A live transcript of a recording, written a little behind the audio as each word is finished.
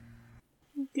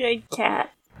Good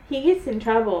cat. He gets in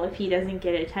trouble if he doesn't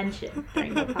get attention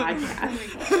during the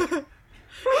podcast.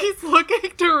 He's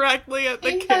looking directly at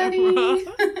the camera.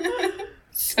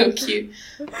 So cute.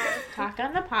 Talk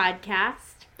on the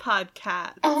podcast.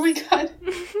 Podcast. Oh my god.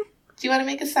 Do you want to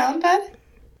make a sound, bud?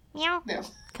 Meow. No.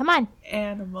 Come on.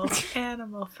 Animal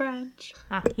French.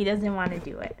 He doesn't want to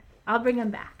do it. I'll bring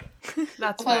him back.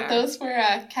 That's Well, fair. those were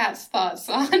Kat's thoughts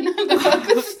on the book,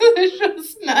 so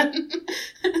there's none.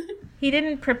 He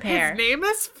didn't prepare. His name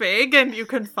is Fig, and you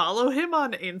can follow him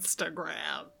on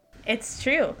Instagram. It's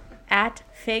true. At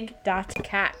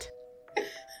fig.cat.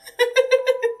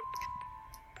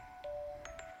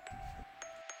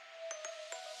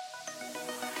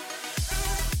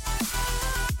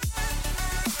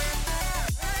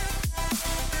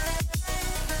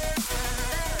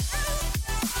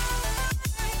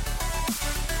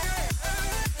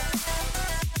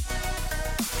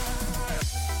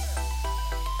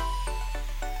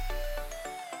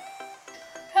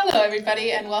 Hello,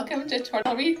 everybody, and welcome to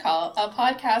Total Recall, a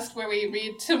podcast where we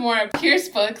read some more Pierce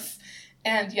books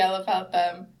and yell about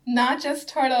them. Not just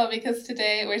Turtle, because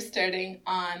today we're starting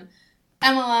on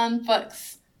Emelon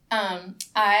books.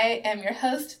 I am your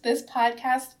host of this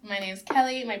podcast. My name is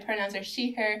Kelly. My pronouns are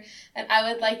she, her, and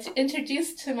I would like to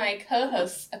introduce to my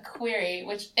co-hosts a query,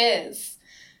 which is,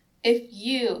 if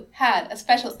you had a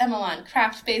special Emelon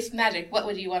craft-based magic, what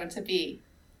would you want it to be?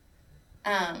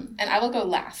 And I will go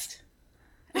last.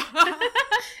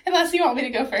 Unless you want me to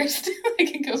go first. I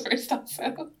can go first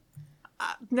also.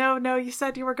 No, you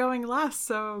said you were going last,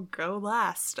 so go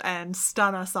last and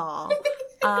stun us all.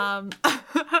 My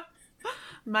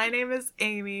name is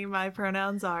Amy. My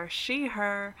pronouns are she,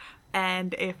 her.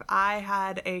 And if I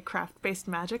had a craft-based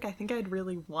magic, I think I'd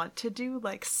really want to do,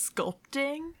 like,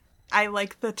 sculpting. I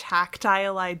like the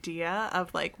tactile idea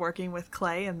of, like, working with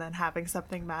clay and then having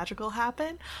something magical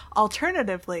happen.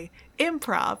 Alternatively,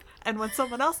 improv. And when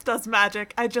someone else does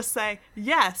magic, I just say,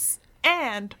 yes,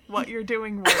 and what you're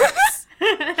doing works.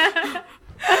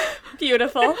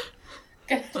 Beautiful.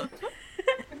 Good.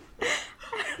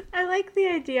 I like the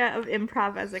idea of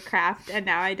improv as a craft, and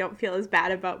now I don't feel as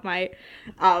bad about my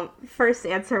first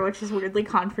answer, which is weirdly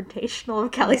confrontational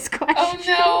of Kelly's question. Oh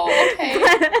no, okay.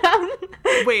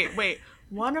 Wait.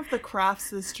 One of the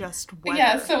crafts is just weather.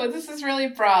 Yeah, so this is really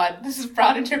broad. This is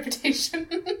broad interpretation.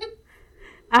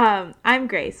 I'm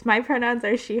Grace. My pronouns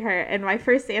are she, her, and my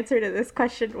first answer to this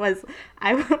question was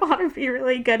I would want to be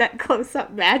really good at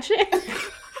close-up magic.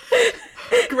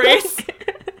 Grace,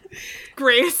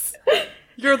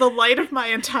 you're the light of my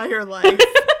entire life.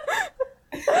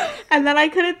 And then I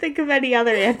couldn't think of any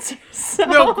other answers. So.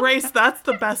 No, Grace, that's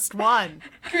the best one.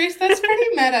 Grace, that's pretty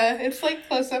meta. It's like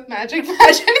close-up magic.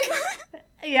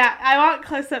 Yeah, I want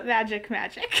close-up magic.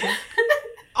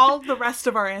 All the rest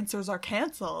of our answers are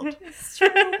canceled. It's true.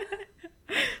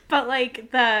 But,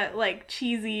 like, the, like,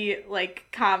 cheesy, like,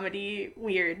 comedy,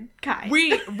 weird kind.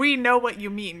 We know what you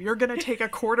mean. You're gonna take a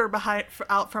quarter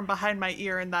out from behind my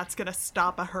ear, and that's gonna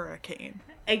stop a hurricane.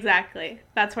 Exactly.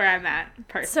 That's where I'm at,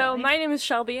 personally. So, my name is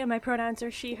Shelby, and my pronouns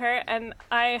are she, her, and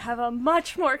I have a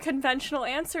much more conventional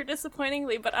answer,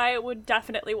 disappointingly, but I would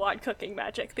definitely want cooking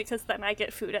magic, because then I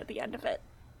get food at the end of it.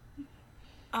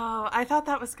 Oh, I thought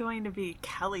that was going to be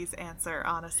Kelly's answer,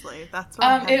 honestly. That's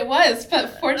what It was,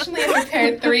 but fortunately I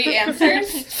prepared 3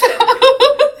 answers. So.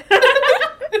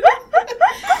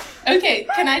 Okay,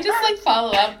 can I just, like,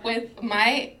 follow up with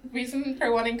my reason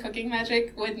for wanting cooking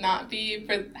magic would not be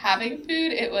for having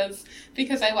food. It was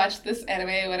because I watched this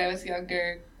anime when I was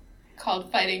younger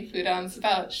called Fighting Foodons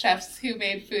about chefs who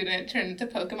made food and it turned into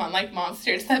Pokemon like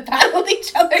monsters that battled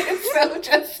each other. So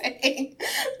just saying.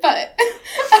 But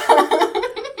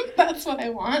that's what I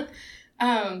want.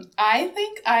 I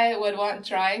think I would want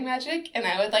drawing magic and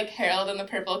I would like Harold and the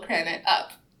Purple Crayon it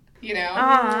up. You know?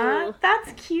 Aw,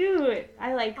 that's cute.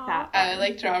 I like that. I would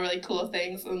like draw really cool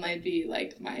things and they'd be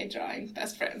like my drawing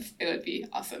best friends. It would be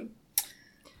awesome.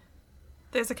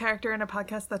 There's a character in a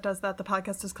podcast that does that. The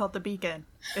podcast is called The Beacon.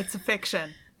 It's a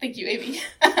fiction. Thank you, Amy.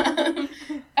 I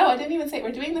didn't even say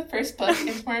we're doing the first book in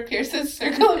Tamora Pierce's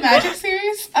Circle of Magic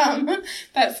series.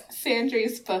 That's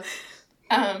Sandry's book.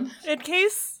 In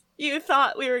case you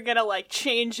thought we were gonna, like,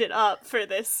 change it up for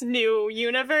this new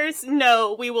universe,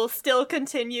 no, we will still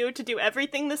continue to do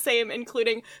everything the same,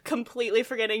 including completely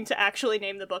forgetting to actually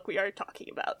name the book we are talking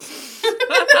about.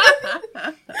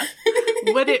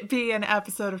 Would it be an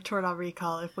episode of Total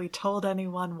Recall if we told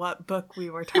anyone what book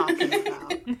we were talking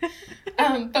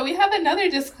about? But we have another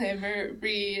disclaimer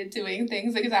redoing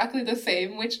things exactly the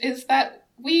same, which is that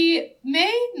we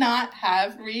may not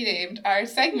have renamed our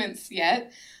segments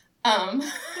yet.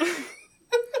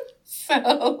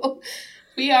 So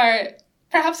we are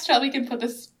Perhaps Shelby can put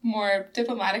this more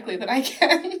diplomatically than I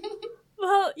can.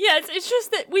 Well, yes, it's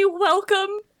just that we welcome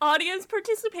audience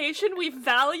participation, we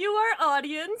value our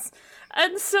audience,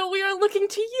 and so we are looking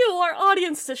to you, our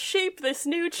audience, to shape this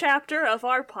new chapter of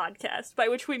our podcast, by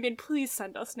which we mean please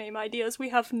send us name ideas, we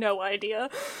have no idea.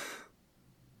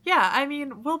 Yeah, I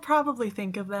mean, we'll probably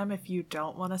think of them if you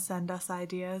don't want to send us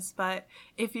ideas, but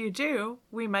if you do,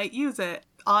 we might use it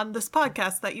on this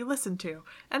podcast that you listen to,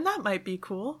 and that might be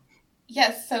cool.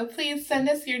 Yes, so please send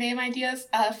us your name ideas.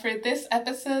 For this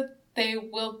episode, they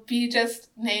will be just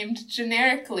named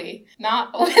generically,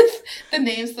 not with the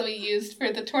names that we used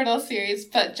for the Tortle series,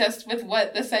 but just with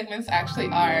what the segments actually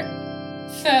are.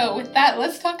 So with that,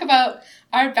 let's talk about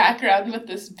our background with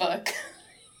this book.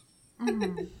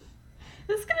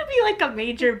 This is gonna be like a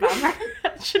major bummer.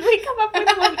 Should we come up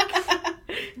with like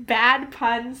bad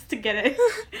puns to get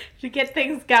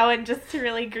things going, just to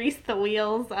really grease the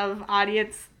wheels of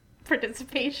audience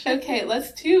participation? Okay,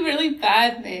 let's do really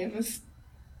bad names.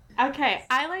 Okay,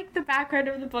 I like the background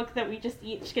of the book that we just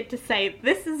each get to say,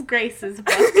 this is Grace's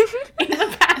book. In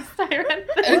the past, I read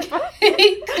this book.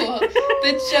 Okay, cool.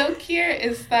 The joke here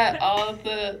is that all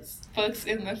the books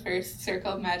in the first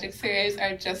Circle of Magic series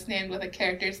are just named with a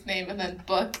character's name and then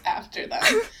book after them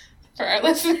for our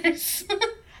listeners.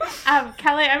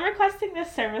 Kelly, I'm requesting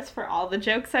this service for all the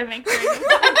jokes I make during the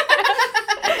podcast.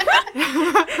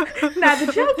 Now,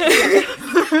 the joke here.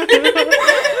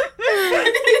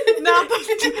 Now,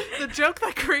 the joke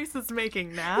that Grace is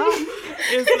making now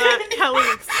is that Kelly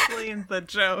explains the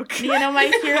joke. You know,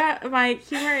 my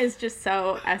humor is just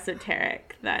so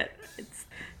esoteric that it's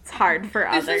hard for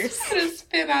others. This is gonna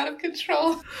spin out of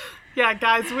control. Yeah,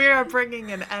 guys, we are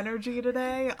bringing an energy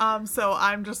today, so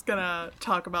I'm just gonna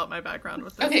talk about my background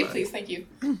with this Okay, book. please, thank you.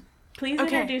 Please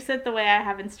introduce it the way I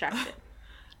have instructed.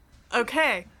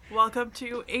 Okay, welcome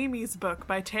to Amy's book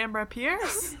by Tamra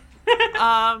Pierce.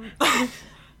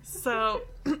 So,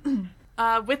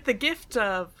 with the gift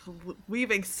of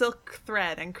weaving silk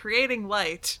thread and creating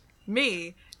light,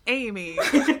 me, Amy,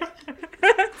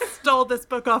 stole this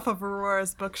book off of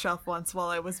Aurora's bookshelf once while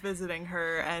I was visiting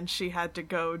her, and she had to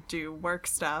go do work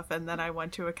stuff, and then I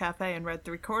went to a cafe and read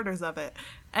 3/4 of it,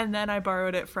 and then I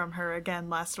borrowed it from her again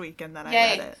last week, and then I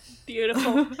read it.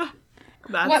 Beautiful.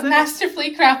 That's What it.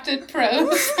 masterfully crafted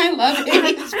prose. I love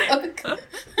Amy's book.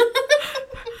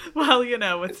 Well, you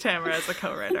know, with Tamara as a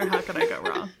co-writer, how could I go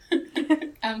wrong?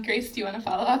 Grace, do you want to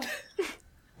follow up?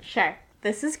 Sure.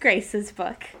 This is Grace's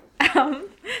book.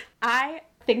 I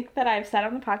think that I've said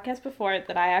on the podcast before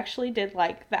that I actually did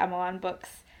like the Emelon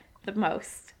books the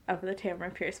most of the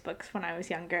Tamara Pierce books when I was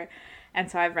younger.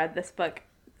 And so I've read this book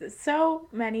so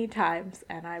many times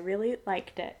and I really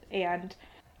liked it. And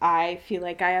I feel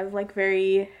like I have like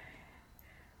a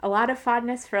lot of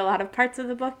fondness for a lot of parts of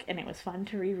the book, and it was fun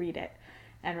to reread it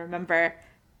and remember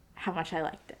how much I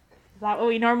liked it. Is that what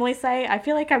we normally say? I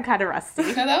feel like I'm kind of rusty.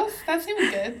 No, that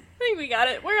seems good. I think we got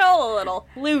it. We're all a little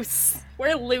loose.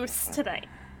 We're loose tonight.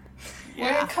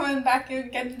 We're coming back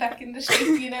and getting back into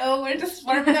shape, you know? We're just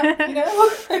warming up, you know?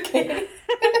 Okay.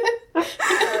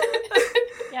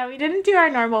 Yeah, we didn't do our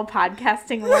normal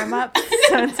podcasting warm-up,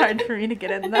 so it's hard for me to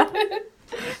get in them.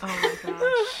 Oh my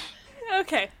gosh.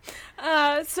 Okay.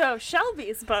 So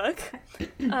Shelby's book,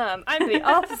 I'm the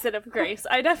opposite of Grace.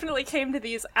 I definitely came to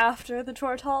these after the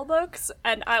Tortall books,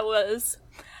 and I was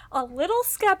a little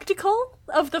skeptical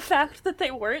of the fact that they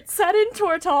weren't set in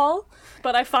Tortall,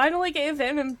 but I finally gave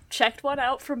in and checked one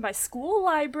out from my school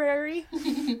library,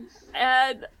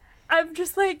 and I've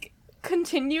just, like,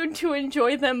 continued to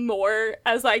enjoy them more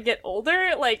as I get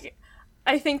older. Like,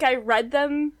 I think I read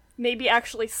them maybe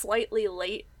actually slightly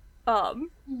late,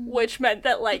 which meant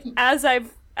that, like, as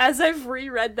I've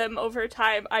reread them over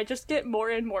time, I just get more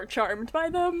and more charmed by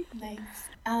them. Nice.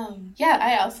 Yeah,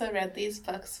 I also read these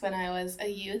books when I was a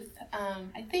youth.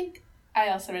 I think I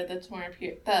also read the Tamora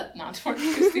Pierce, not Tamora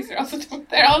Pierce,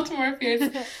 they're all Tamora Pierce.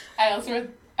 I also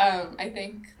read, I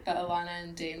think, the Alana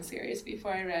and Dane series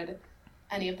before I read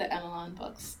any of the Emelon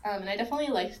books. And I definitely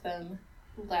liked them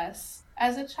less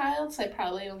as a child, so I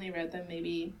probably only read them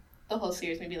maybe the whole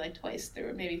series maybe like twice through,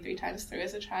 or maybe 3 times through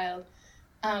as a child.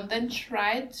 Then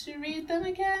tried to read them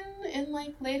again in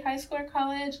like late high school or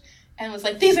college, and was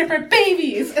like, these are for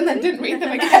babies, and then didn't read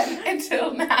them again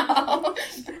until now.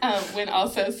 When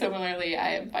also similarly, I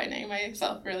am finding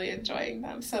myself really enjoying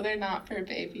them. So they're not for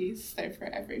babies, they're for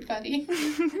everybody.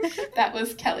 That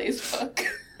was Kelly's book.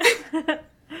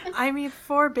 I mean,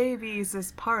 for babies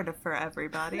is part of for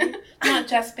everybody. Not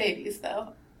just babies,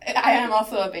 though. I am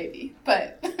also a baby,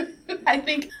 but I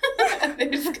think they're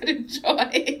just gonna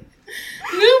enjoy.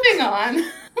 Moving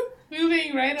on.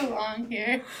 Moving right along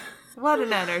here. What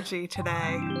an energy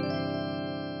today.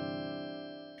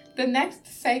 The next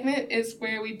segment is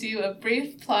where we do a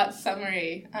brief plot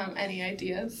summary. Any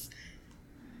ideas?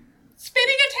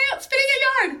 Spinning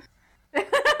a yarn!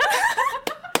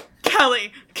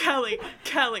 Kelly.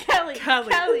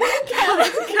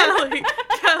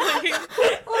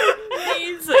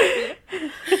 Amazing.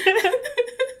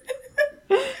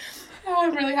 Oh,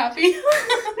 I'm really happy.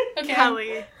 Okay.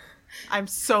 Kelly, I'm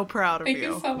so proud of Thank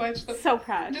you. you so much. So I'm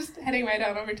proud. just heading right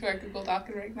on over to our Google Doc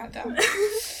and writing that down.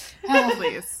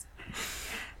 Please.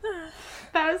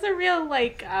 That was a real,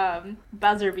 like,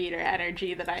 buzzer beater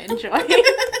energy that I enjoy.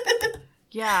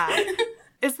 Yeah.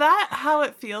 Is that how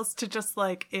it feels to just,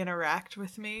 like, interact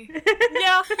with me? Yeah.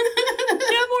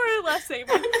 Yeah, more or less,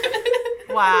 Ava.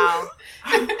 Wow.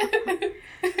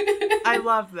 I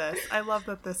love this. I love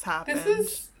that this happened. This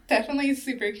is definitely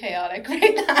super chaotic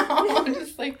right now.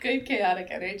 Just like good chaotic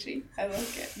energy. I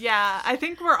like it. Yeah, I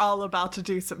think we're all about to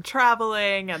do some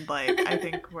traveling, and, like, I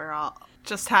think we're all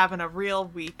just having a real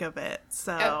week of it,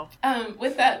 so... Yep.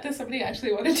 With that, does somebody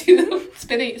actually want to do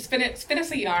spin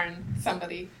us a yarn,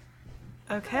 somebody?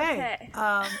 Okay.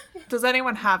 Does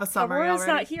anyone have a summary Aurora's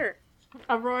already? not here.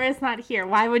 Aurora's not here.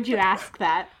 Why would you ask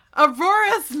that?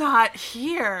 Aurora's not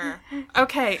here.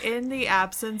 Okay, in the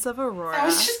absence of Aurora. I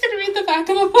was just gonna read the back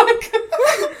of the book.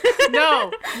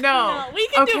 No. No, we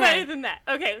can do Okay. better than that.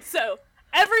 Okay, so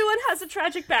everyone has a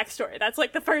tragic backstory. That's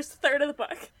like the first third of the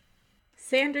book.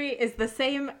 Sandry is the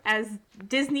same as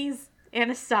Disney's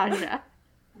Anastasia.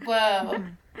 Whoa.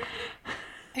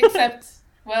 Except,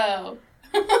 whoa.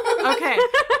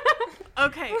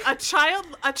 Okay, a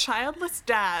childless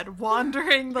dad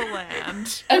wandering the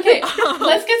land. Okay,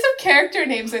 let's get some character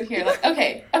names in here. Like,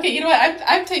 okay, you know what?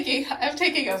 I'm taking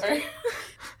over.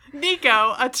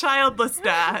 Nico, a childless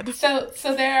dad. So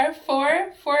there are four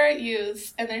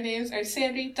youths, and their names are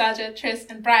Sandry, Daja, Triss,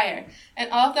 and Briar,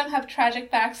 and all of them have tragic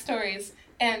backstories,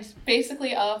 and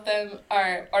basically all of them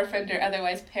are orphaned or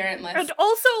otherwise parentless, And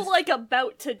also, like,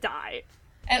 about to die.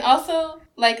 and also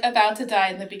like about to die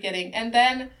in the beginning. And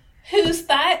then who's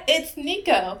that? It's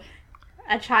Nico.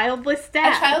 A childless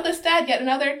dad. A childless dad, yet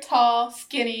another tall,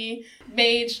 skinny,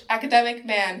 mage, academic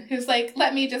man who's like,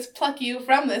 let me just pluck you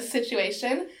from this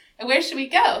situation. And where should we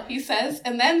go? He says.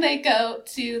 And then they go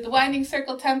to the Winding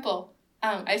Circle Temple.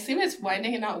 I assume it's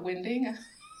winding and not winding.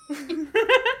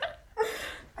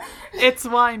 It's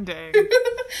winding.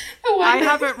 I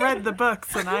haven't read the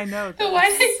books and I know The this.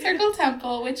 Winding Circle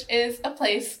Temple, which is a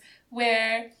place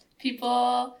where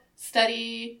people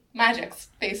study magics,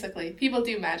 basically. People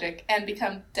do magic and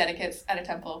become dedicates at a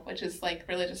temple, which is like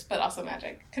religious but also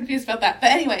magic. Confused about that.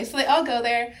 But anyway, so they all go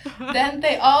there. Then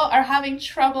they all are having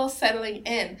trouble settling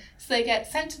in. So they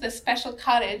get sent to this special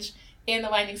cottage in the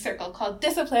Winding Circle called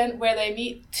Discipline, where they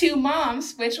meet two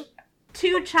moms, which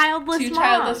Two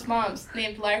childless moms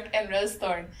named Lark and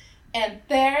Rosethorn. And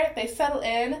there they settle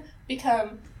in,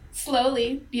 become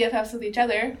slowly BFFs with each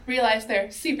other, realize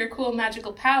their super cool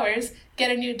magical powers,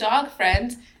 get a new dog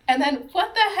friend, and then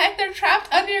what the heck, they're trapped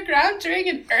underground during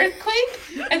an earthquake?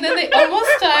 And then they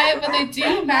almost die, but they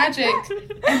do magic,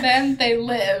 and then they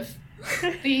live.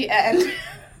 The end.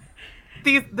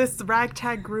 This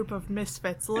ragtag group of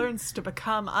misfits learns to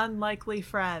become unlikely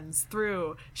friends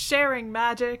through sharing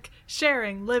magic,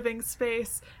 sharing living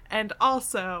space, and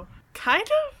also kind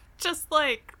of just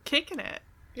like kicking it,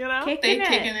 you know? Kicking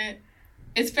it.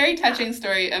 It's a very touching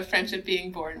story of friendship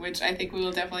being born, which I think we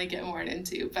will definitely get more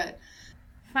into, but...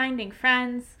 Finding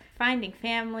friends, finding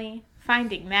family,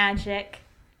 finding magic,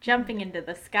 jumping into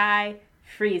the sky,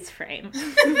 freeze frame.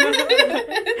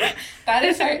 That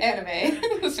is our anime,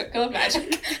 The Circle of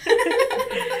Magic.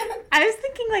 I was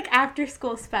thinking like after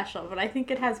school special, but I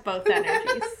think it has both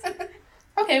energies.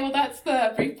 Okay, well that's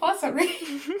the brief plot summary.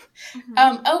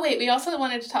 Oh wait, we also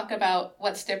wanted to talk about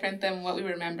what's different than what we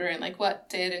remember and like what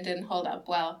did and didn't hold up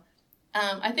well.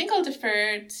 I think I'll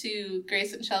defer to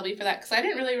Grace and Shelby for that because I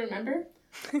didn't really remember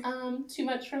too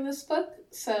much from this book,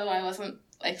 so I wasn't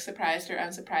like surprised or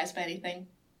unsurprised by anything.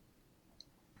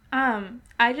 I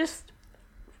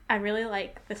really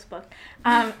like this book.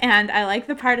 And I like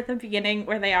the part at the beginning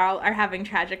where they all are having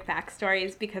tragic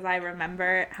backstories because I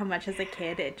remember how much as a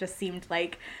kid it just seemed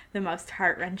like the most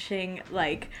heart-wrenching,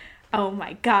 like, oh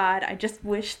my god, I just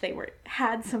wish they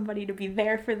had somebody to be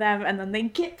there for them, and then they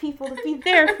get people to be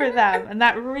there for them, and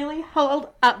that really held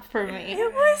up for me.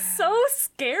 It was so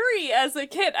scary as a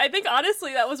kid. I think,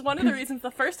 honestly, that was one of the reasons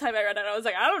the first time I read it, I was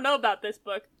like, I don't know about this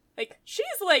book. Like, she's,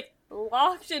 like,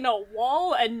 locked in a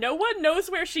wall, and no one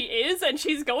knows where she is, and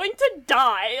she's going to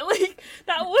die. Like,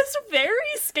 that was very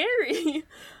scary.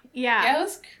 Yeah. It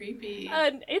was creepy.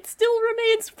 And it still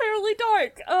remains fairly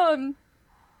dark.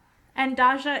 And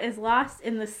Daja is lost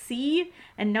in the sea,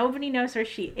 and nobody knows where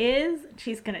she is.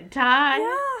 She's gonna die.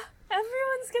 Yeah,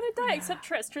 everyone's gonna die except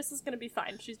Triss. Triss is gonna be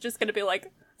fine. She's just gonna be,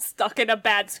 like, stuck in a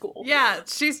bad school. Yeah,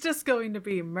 she's just going to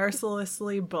be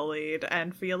mercilessly bullied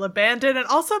and feel abandoned and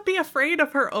also be afraid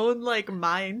of her own, like,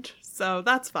 mind. So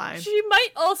that's fine. She might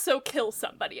also kill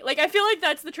somebody. Like, I feel like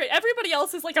that's the trait. Everybody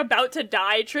else is, like, about to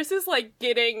die. Triss is, like,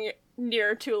 getting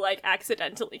near to, like,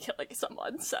 accidentally killing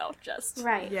someone, so just...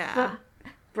 Right. Yeah. But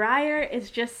Briar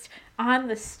is just on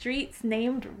the streets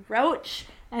named Roach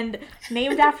and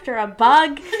named after a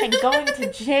bug and going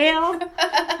to jail.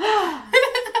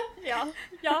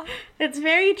 Yeah. It's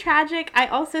very tragic. I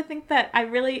also think that I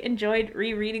really enjoyed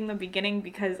rereading the beginning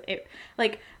because it,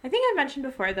 like, I think I mentioned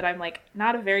before that I'm, like,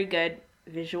 not a very good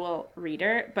visual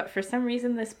reader, but for some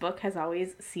reason this book has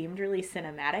always seemed really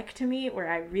cinematic to me,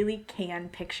 where I really can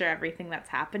picture everything that's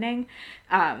happening.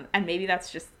 And maybe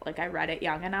that's just, like, I read it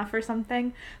young enough or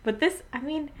something. But this, I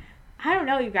mean, I don't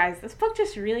know, you guys. This book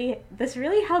just really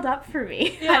held up for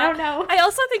me. Yeah. I don't know. I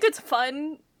also think it's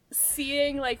fun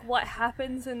seeing, like, what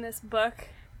happens in this book.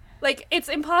 Like, it's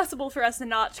impossible for us to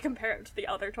not compare it to the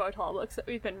other Tortall books that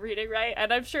we've been reading, right?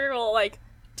 And I'm sure we'll, like,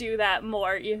 do that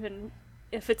more, even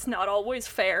if it's not always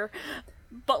fair.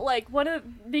 But, like,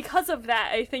 because of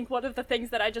that, I think one of the things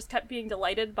that I just kept being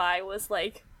delighted by was,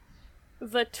 like,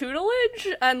 the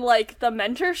tutelage and, like, the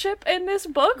mentorship in this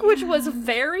book, which was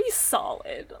very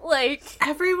solid. Like,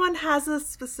 Everyone has a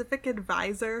specific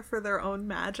advisor for their own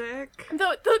magic.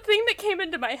 the thing that came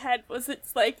into my head was,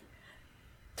 it's like,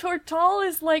 Tortall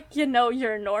is, like, you know,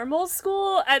 your normal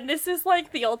school, and this is,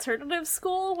 like, the alternative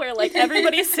school where, like,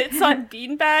 everybody sits on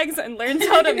beanbags and learns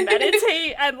how to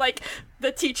meditate, and, like,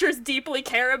 the teachers deeply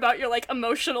care about your, like,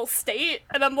 emotional state.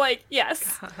 And I'm like,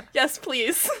 yes,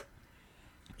 please.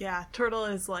 Yeah, Turtle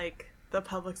is like the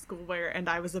public school where, and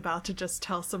I was about to just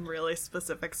tell some really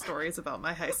specific stories about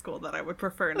my high school that I would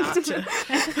prefer not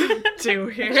to do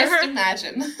here. Just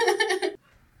imagine.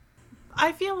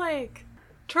 I feel like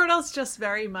Turtle's just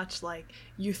very much like,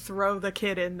 you throw the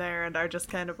kid in there and are just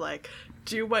kind of like,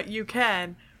 do what you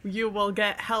can, you will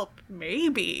get help,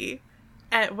 maybe.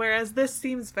 Whereas this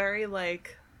seems very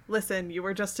like, listen, you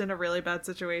were just in a really bad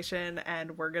situation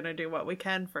and we're gonna do what we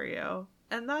can for you.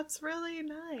 And that's really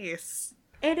nice.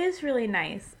 It is really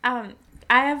nice. I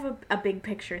have a big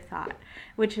picture thought,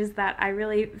 which is that I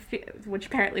really, which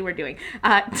apparently we're doing,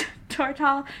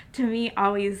 Tortall, to me,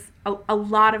 always, a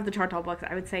lot of the Tortall books,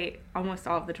 I would say almost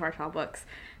all of the Tortall books,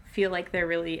 feel like they're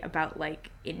really about, like,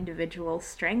 individual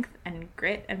strength and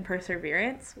grit and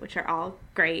perseverance, which are all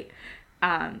great.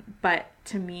 But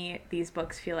to me, these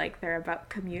books feel like they're about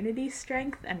community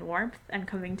strength and warmth and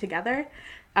coming together.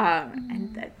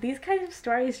 And these kinds of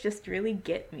stories just really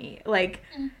get me. Like,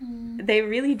 they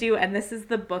really do. And this is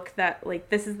the book that, like,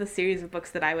 this is the series of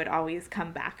books that I would always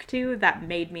come back to that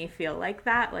made me feel like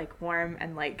that, like, warm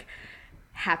and, like,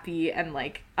 happy and,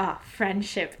 like,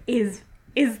 friendship is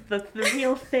the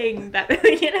real thing that,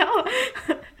 you know?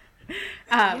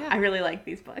 Yeah. I really like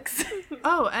these books.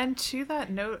 Oh, and to that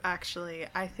note, actually,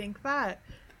 I think that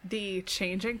the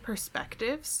changing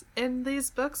perspectives in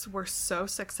these books were so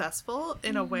successful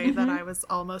in a way that I was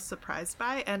almost surprised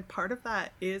by, and part of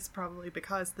that is probably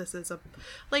because this is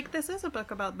a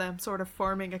book about them sort of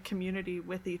forming a community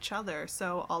with each other,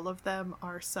 so all of them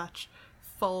are such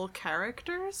full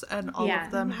characters, and all of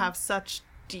them have such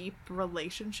deep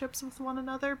relationships with one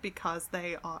another because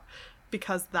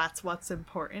that's what's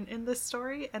important in this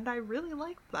story, and I really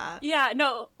liked that. Yeah,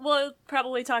 no, we'll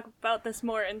probably talk about this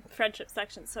more in friendship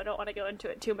sections, so I don't want to go into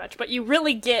it too much, but you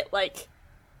really get, like,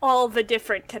 all the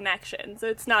different connections.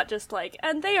 It's not just like,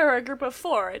 and they are a group of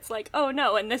 4. It's like, oh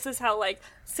no, and this is how, like,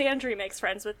 Sandry makes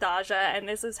friends with Daja, and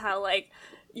this is how, like,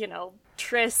 you know,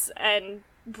 Triss and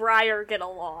Briar get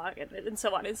along, and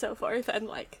so on and so forth, and,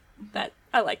 like, that,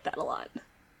 I like that a lot.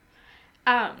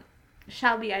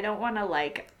 Shelby, I don't want to,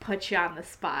 like, put you on the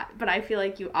spot, but I feel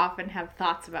like you often have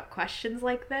thoughts about questions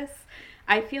like this.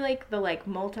 I feel like the, like,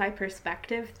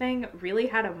 multi-perspective thing really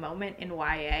had a moment in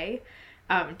YA.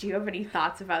 Do you have any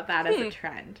thoughts about that as a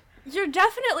trend? You're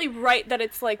definitely right that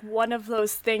it's, like, one of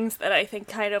those things that I think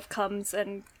kind of comes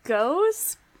and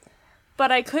goes, but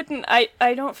I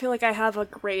don't feel like I have a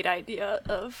great idea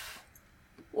of,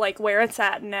 like, where it's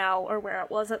at now or where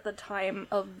it was at the time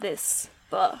of this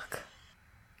book.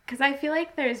 Because I feel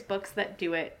like there's books that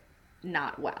do it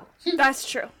not well. That's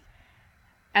true.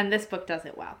 And this book does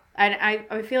it well. And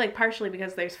I feel like partially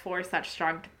because there's 4 such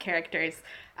strong characters.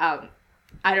 I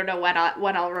don't know what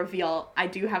I'll reveal. I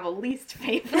do have a least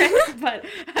favorite, but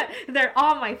they're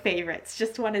all my favorites.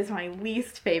 Just one is my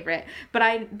least favorite.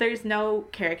 But there's no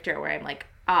character where I'm like,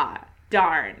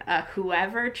 darn, a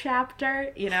whoever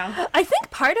chapter, you know? I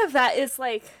think part of that is,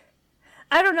 like,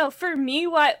 I don't know, for me,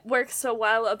 what works so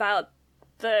well about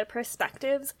the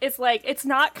perspectives is, like, it's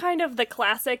not kind of the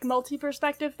classic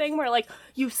multi-perspective thing where, like,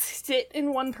 you sit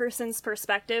in one person's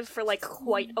perspective for, like,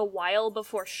 quite a while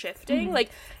before shifting.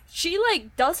 Like, she,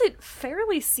 like, does it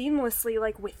fairly seamlessly,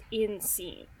 like, within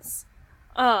scenes.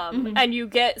 And you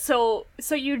get, so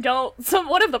you don't,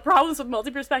 one of the problems with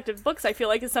multi-perspective books, I feel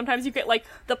like, is sometimes you get, like,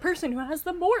 the person who has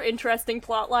the more interesting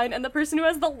plotline and the person who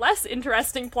has the less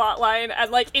interesting plotline,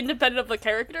 and, like, independent of the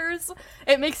characters,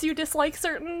 it makes you dislike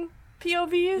certain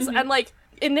POVs, and, like,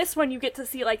 in this one you get to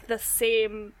see, like, the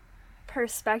same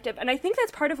perspective, and I think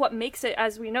that's part of what makes it,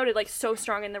 as we noted, like, so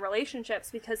strong in the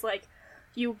relationships, because, like,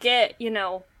 you get, you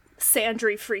know,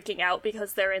 Sandry freaking out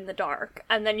because they're in the dark,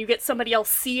 and then you get somebody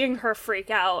else seeing her freak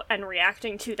out and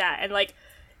reacting to that, and, like,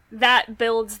 that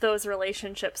builds those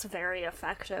relationships very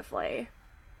effectively.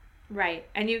 Right,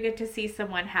 and you get to see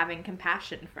someone having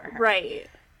compassion for her. Right.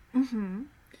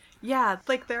 Yeah,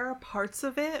 like, there are parts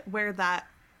of it where that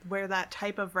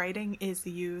type of writing is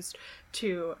used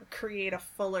to create a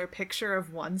fuller picture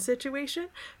of one situation.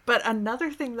 But another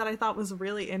thing that I thought was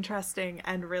really interesting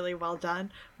and really well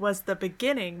done was the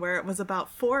beginning, where it was about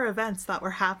 4 events that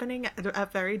were happening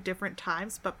at very different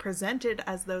times, but presented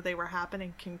as though they were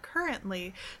happening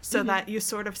concurrently, so that you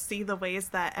sort of see the ways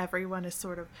that everyone is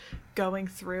sort of going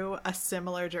through a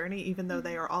similar journey, even though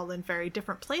they are all in very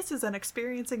different places and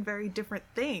experiencing very different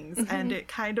things. And it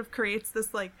kind of creates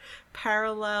this, like,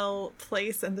 parallel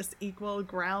place and this equal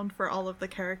ground for all of the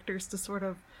characters to sort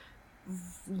of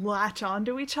latch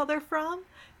onto each other from,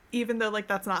 even though, like,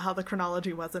 that's not how the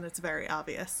chronology was and it's very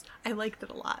obvious. I liked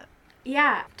it a lot.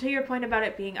 Yeah, to your point about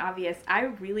it being obvious, I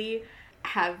really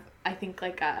have, I think,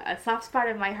 like, a soft spot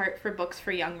in my heart for books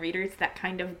for young readers that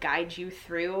kind of guide you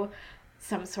through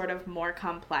some sort of more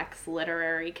complex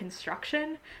literary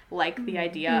construction, like the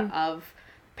idea of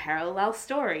parallel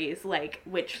stories, like,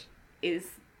 which is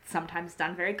sometimes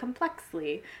done very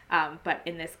complexly, but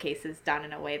in this case is done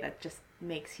in a way that just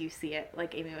makes you see it,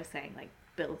 like Amy was saying, like,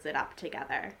 builds it up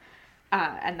together.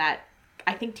 And that,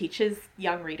 I think, teaches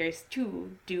young readers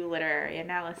to do literary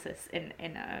analysis in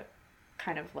a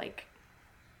kind of, like,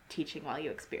 teaching while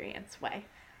you experience way.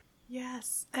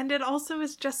 Yes, and it also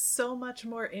is just so much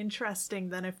more interesting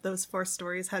than if those 4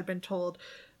 stories had been told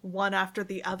one after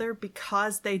the other,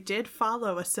 because they did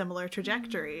follow a similar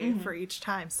trajectory for each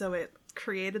time. So it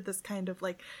created this kind of,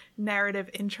 like, narrative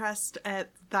interest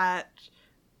that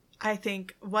I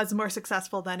think was more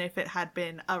successful than if it had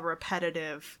been a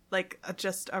repetitive, like,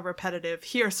 just a repetitive,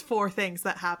 here's 4 things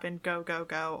that happened, go, go,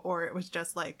 go, or it was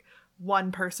just, like,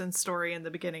 one person's story in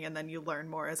the beginning and then you learn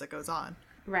more as it goes on.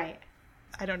 Right.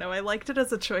 I don't know, I liked it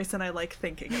as a choice and I like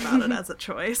thinking about it as a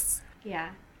choice. Yeah.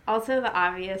 Also the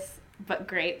obvious but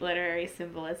great literary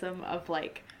symbolism of,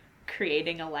 like,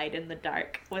 creating a light in the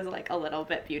dark was, like, a little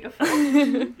bit beautiful.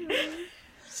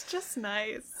 It's just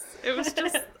nice. It was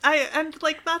just, and,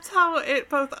 like, that's how it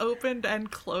both opened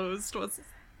and closed, was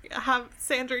have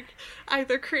Sandry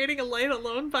either creating a light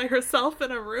alone by herself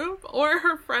in a room, or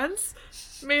her friends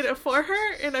made it for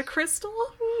her in a crystal.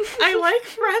 I like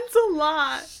friends a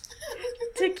lot.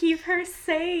 To keep her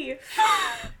safe.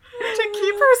 To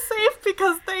keep her safe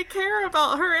because they care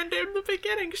about her, and in the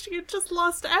beginning she had just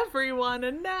lost everyone,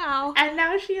 and now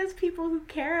she has people who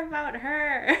care about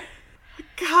her.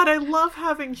 God, I love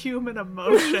having human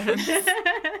emotions.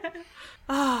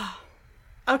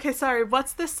 Okay, sorry,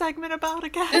 what's this segment about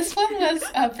again? This one was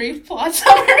a brief plot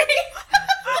summary.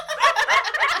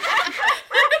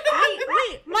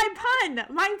 Wait, my pun!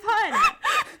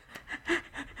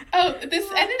 Oh, this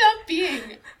ended up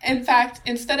being, in fact,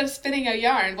 instead of spinning a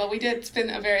yarn, well, we did spin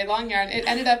a very long yarn, it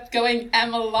ended up going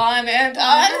Emelon and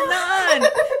on.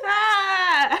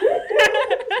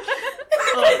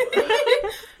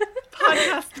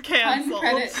 Podcast canceled.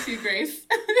 Credit to Grace.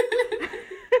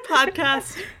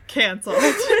 Podcast canceled.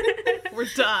 We're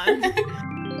done.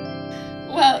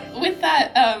 Well, with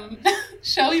that,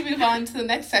 shall we move on to the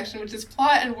next section, which is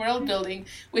plot and world building,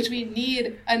 which we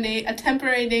need a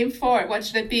temporary name for. What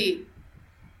should it be?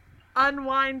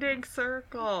 Unwinding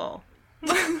circle.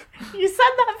 You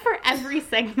said that for every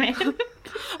segment.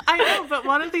 I know, but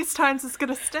one of these times it's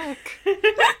gonna stick.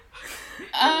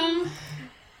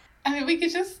 I mean, we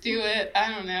could just do it.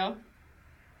 I don't know.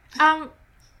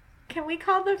 Can we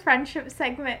call the friendship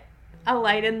segment A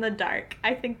Light in the Dark?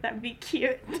 I think that'd be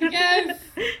cute. Yes.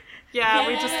 Yeah,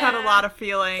 we just had a lot of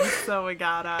feelings, so we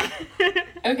gotta. Okay.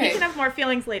 We can have more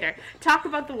feelings later. Talk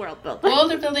about the world building.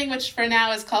 World building, which for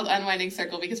now is called Unwinding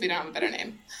Circle because we don't have a better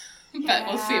name. but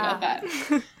we'll see about that.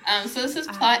 So this is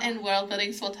plot and world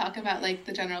building, so we'll talk about like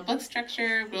the general book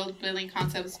structure, world building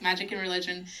concepts, magic and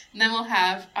religion, and then we'll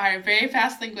have our very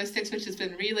fast linguistics, which has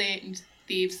been renamed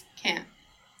Thieves Can't.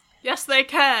 Yes, they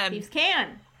can. Thieves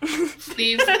can.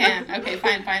 Thieves can. Okay,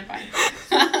 fine.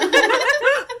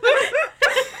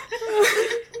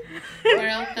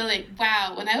 World building.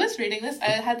 Wow, when I was reading this,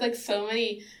 I had like so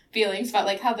many feelings about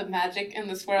like how the magic in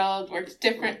this world works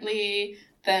differently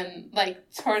than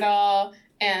like Tortall,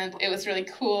 and it was really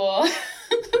cool.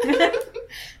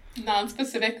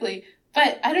 Non-specifically.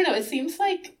 But I don't know, it seems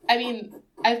like, I mean,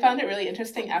 I found it really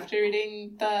interesting after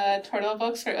reading the Tortall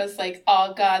books where it was like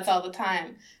all gods all the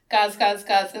time. Gods.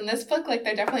 In this book, like,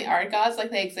 there definitely are gods, like,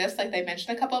 they exist, like, they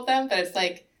mentioned a couple of them, but it's,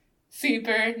 like,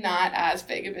 super not as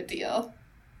big of a deal,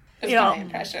 is my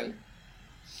impression.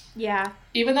 Yeah.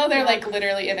 Even though they're, like,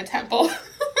 literally in a temple.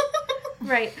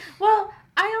 Right. Well,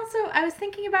 I was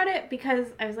thinking about it because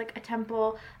I was, like, a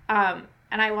temple, and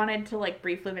I wanted to, like,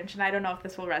 briefly mention, I don't know if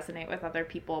this will resonate with other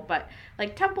people, but,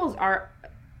 like, temples are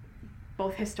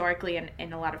both historically and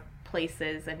in a lot of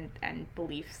places and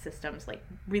belief systems, like,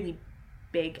 really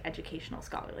big educational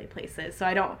scholarly places. So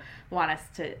I don't want us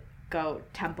to go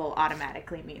temple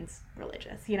automatically means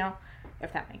religious, you know,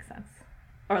 if that makes sense.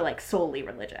 Or like solely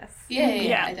religious.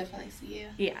 Yeah, I definitely see you.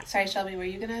 Yeah. Sorry, Shelby, were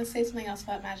you gonna say something else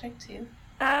about magic too?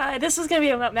 This was gonna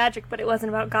be about magic, but it wasn't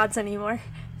about gods anymore.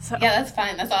 So yeah, that's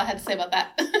fine. That's all I had to say about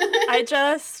that.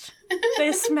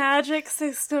 This magic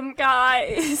system,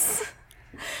 guys,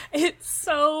 it's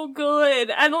so good.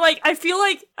 And like, I feel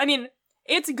like, I mean,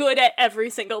 it's good at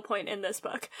every single point in this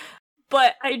book,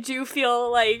 but I do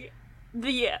feel like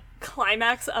the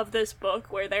climax of this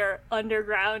book where they're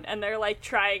underground and they're like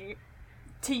trying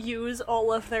to use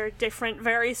all of their different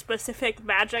very specific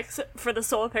magics for the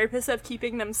sole purpose of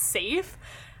keeping them safe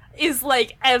is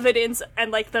like evidence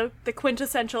and like the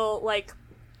quintessential like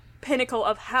pinnacle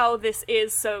of how this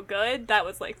is so good. That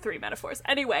was like 3 metaphors.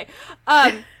 Anyway,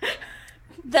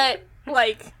 that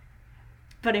like,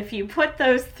 but if you put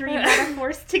those 3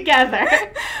 metaphors together,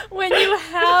 when you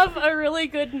have a really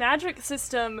good magic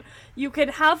system, you can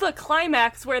have a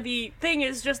climax where the thing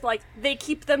is just like they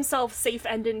keep themselves safe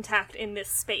and intact in this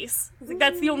space. Like,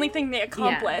 that's the only thing they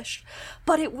accomplished. Yeah.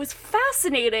 But it was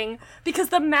fascinating because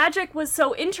the magic was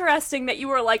so interesting that you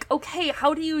were like, okay,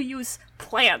 how do you use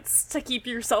plants to keep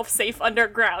yourself safe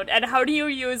underground, and how do you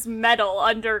use metal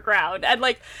underground? And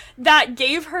like that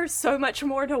gave her so much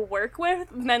more to work with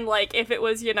than like if it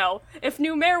was, you know, if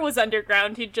Numair was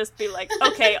underground, he'd just be like,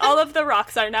 okay, all of the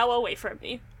rocks are now away from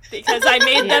me because I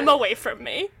made them away from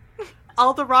me.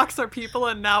 All the rocks are people,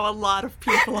 and now a lot of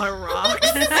people are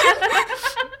rocks.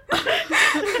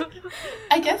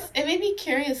 I guess it made me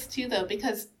curious too, though,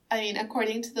 because I mean,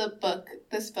 according to the book,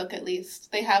 this book at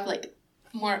least, they have like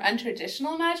more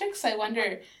untraditional magic, so I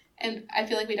wonder, and I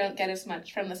feel like we don't get as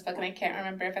much from this book, and I can't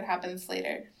remember if it happens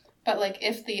later, but like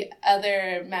if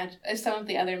some of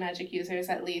the other magic users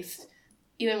at least,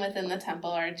 even within the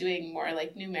temple, are doing more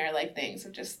like Numair-like things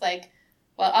of just like,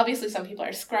 well, obviously some people are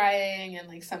scrying, and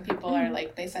like some people are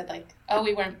like, they said like, oh,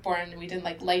 we weren't born, we didn't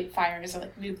like light fires or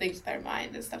like move things with our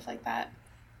mind and stuff like that.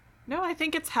 No, I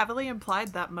think it's heavily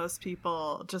implied that most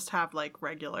people just have, like,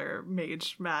 regular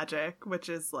mage magic, which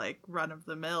is, like,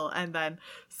 run-of-the-mill, and then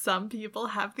some people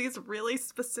have these really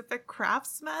specific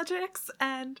crafts magics,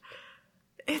 and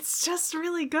it's just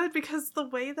really good because the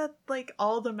way that, like,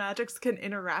 all the magics can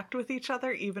interact with each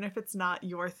other, even if it's not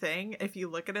your thing, if you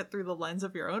look at it through the lens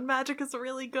of your own magic, is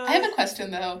really good. I have a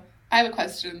question, though.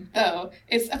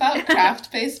 It's about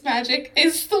craft-based magic.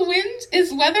 Is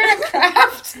weather a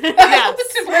craft?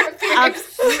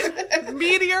 Yes.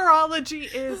 Meteorology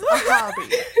is a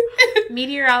hobby.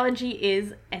 Meteorology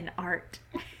is an art.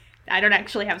 I don't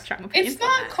actually have strong opinions. It's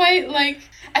not quite like,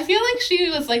 I feel like she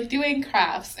was like doing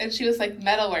crafts and she was like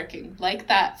metalworking, like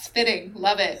that, spitting,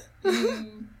 love it.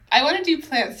 I want to do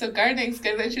plants, so gardening's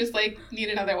good. And she was like, need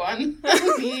another one.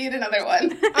 Need another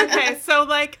one. Okay, so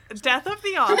like, death of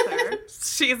the author.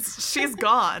 She's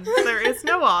gone. There is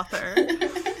no author.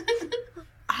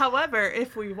 However,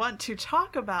 if we want to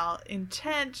talk about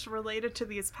intent related to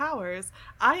these powers,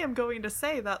 I am going to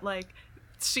say that like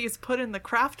she's put in the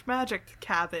craft magic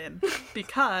cabin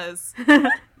because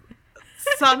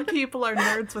some people are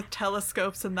nerds with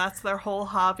telescopes and that's their whole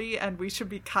hobby, and we should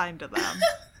be kind to them.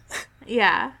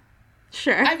 Yeah,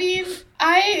 sure. I mean,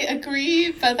 I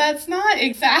agree, but that's not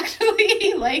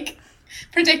exactly, like,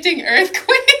 predicting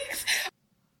earthquakes.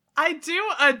 I do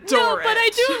adore it. No, but I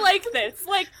do like this.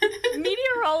 Like,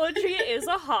 meteorology is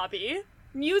a hobby.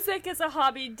 music is a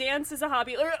hobby, dance is a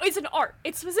hobby, or it's an art.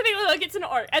 It's specifically like it's an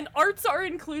art, and arts are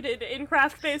included in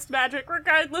craft-based magic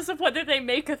regardless of whether they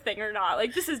make a thing or not.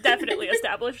 Like, this is definitely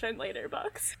established in later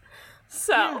books.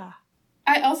 So. Yeah.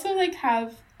 I also, like,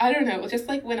 have, I don't know, just,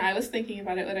 like, when I was thinking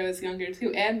about it when I was younger,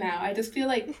 too, and now, I just feel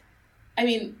like, I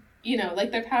mean, you know,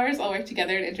 like, their powers all work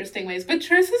together in interesting ways, but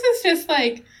Triss's is just,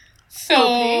 like,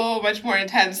 so much more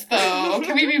intense, though.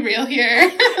 Can we be real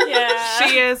here? Yeah.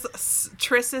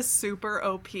 Triss is super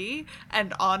OP,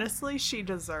 and honestly, she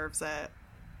deserves it.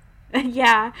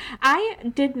 Yeah,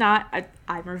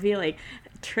 I'm revealing.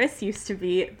 Triss used to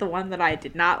be the one that I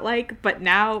did not like, but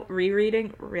now,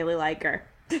 rereading, really like her.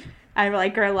 I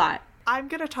like her a lot. I'm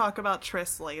gonna talk about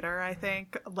Triss later, I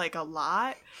think, like, a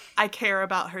lot. I care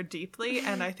about her deeply,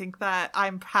 and I think that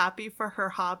I'm happy for her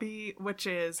hobby, which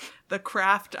is the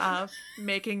craft of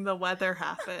making the weather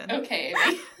happen. Okay.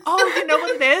 Oh, you know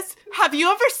what it is? Have you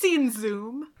ever seen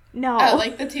Zoom? No.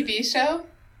 Like the TV show?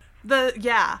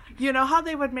 Yeah. You know how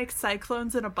they would make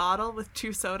cyclones in a bottle with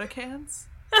 2 soda cans?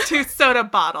 2 soda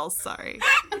bottles, sorry.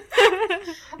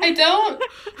 I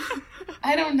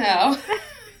don't know.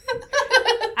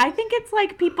 I think it's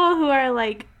like people who are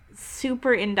like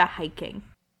super into hiking.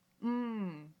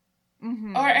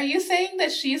 Mm-hmm. Or are you saying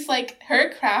that she's like,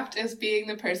 her craft is being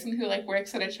the person who like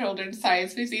works at a children's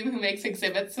science museum who makes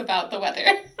exhibits about the weather?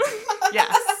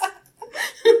 Yes.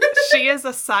 She is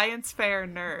a science fair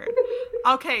nerd.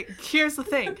 Okay, here's the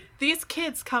thing. These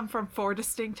kids come from 4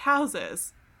 distinct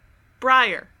houses.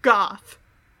 Briar, goth.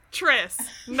 Triss,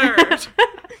 nerd.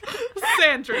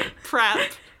 Sandry,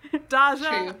 prep.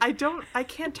 Daja, True. I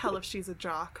can't tell if she's a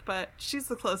jock, but she's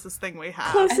the closest thing we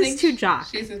have. Closest I think to jock.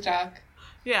 She's a jock.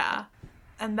 Yeah.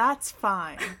 And that's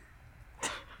fine.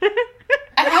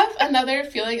 I have another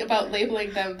feeling about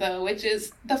labeling them though, which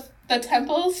is the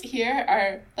temples here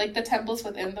are like the temples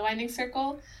within the Winding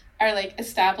Circle are like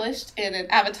established in an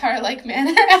Avatar-like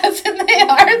manner, as in they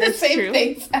are the same true.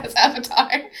 things as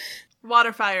Avatar.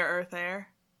 Water, fire, earth, air.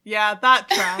 Yeah, that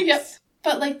tracks. Yep.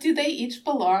 But, like, do they each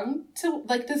belong to,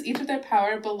 like, does each of their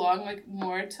power belong, like,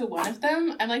 more to one of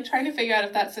them? I'm, like, trying to figure out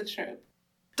if that's a trope.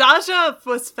 Daja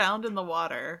was found in the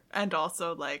water and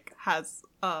also, like, has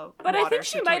a But I water think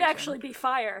she might situation. actually be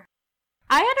fire.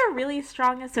 I had a really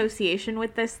strong association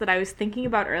with this that I was thinking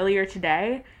about earlier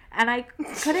today, and I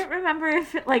couldn't remember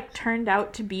if it, like, turned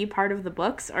out to be part of the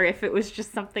books or if it was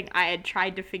just something I had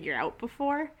tried to figure out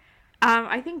before.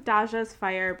 I think Daja's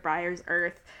fire, Briar's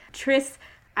earth, Triss,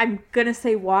 I'm gonna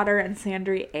say water, and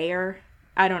Sandry air.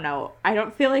 I don't know. I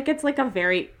don't feel like it's like a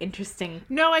very interesting...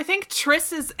 No, I think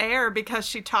Triss is air because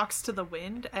she talks to the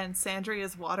wind, and Sandry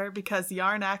is water because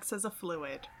yarn acts as a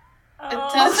fluid.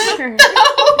 Does it? Sure.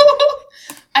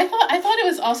 I thought it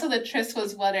was also that Triss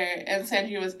was water and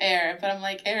Sandry was air, but I'm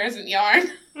like, air isn't yarn.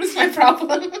 That's my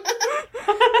problem.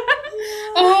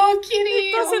 Oh,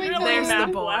 kitty. Doesn't oh my really There's God.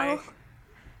 the boy. well.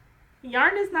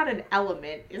 Yarn is not an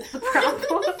element, is the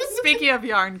problem. Speaking of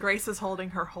yarn, Grace is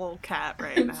holding her whole cat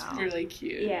right It's now. really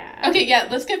cute. Yeah. Okay, yeah,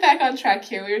 let's get back on track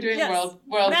here. We were doing Yes.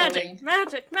 world Magic,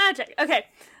 building. magic. Okay.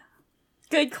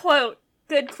 Good quote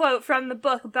from the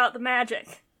book about the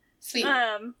magic. Sweet.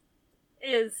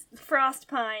 Is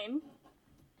Frostpine.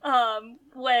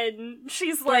 When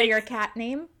she's like, Warrior cat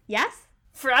name? Yes?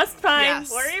 Frostpine,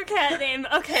 Yes. warrior cat name.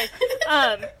 Okay.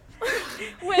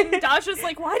 When Daja's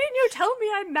like, why didn't you tell me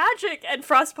I'm magic? And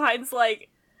Frostpine's like,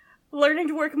 learning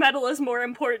to work metal is more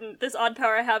important. This odd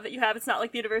power I have that you have, it's not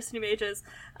like the university mages.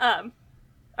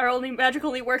 Magic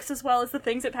only works as well as the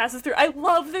things it passes through. I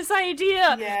love this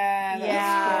idea! Yeah, that's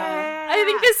Yeah. I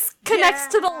think this connects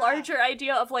to the larger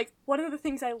idea of, like, one of the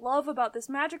things I love about this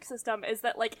magic system is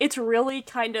that, like, it's really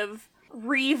kind of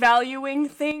revaluing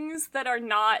things that are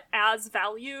not as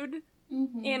valued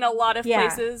in a lot of Yeah.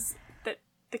 places that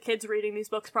the kids reading these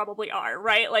books probably are,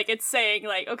 right? Like, it's saying,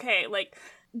 like, okay, like,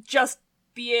 just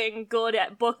being good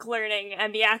at book learning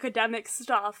and the academic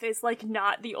stuff is, like,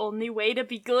 not the only way to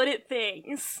be good at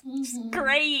things. It's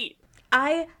great!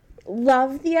 I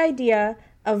love the idea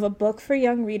of a book for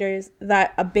young readers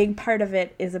that a big part of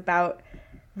it is about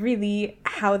really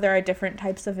how there are different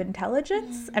types of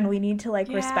intelligence and we need to like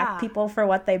Yeah. respect people for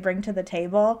what they bring to the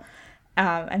table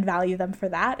and value them for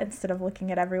that instead of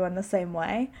looking at everyone the same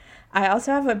way. I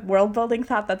also have a world building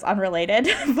thought that's unrelated,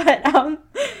 but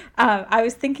I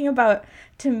was thinking about,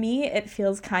 to me, it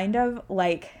feels kind of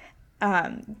like,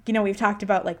 we've talked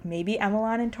about like maybe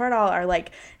Emelon and Tortall are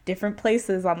like different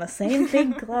places on the same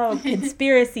big globe,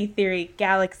 conspiracy theory,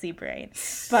 galaxy brain.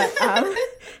 But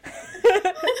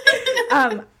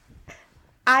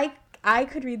I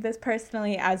could read this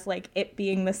personally as like it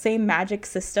being the same magic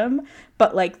system,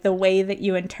 but like the way that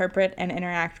you interpret and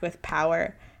interact with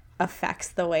power affects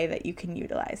the way that you can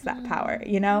utilize that power,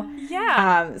 you know?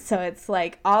 Yeah. So it's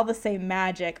like all the same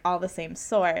magic, all the same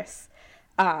source,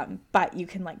 but you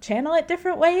can like channel it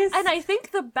different ways. And I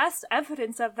think the best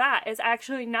evidence of that is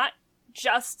actually not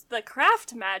just the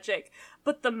craft magic,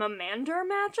 but the Mamander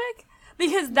magic.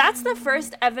 Because that's the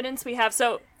first evidence we have.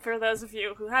 So, for those of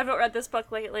you who haven't read this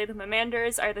book lately, the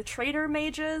Mamanders are the traitor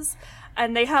mages,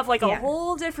 and they have, like, a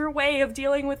whole different way of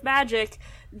dealing with magic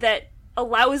that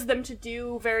allows them to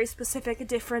do very specific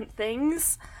different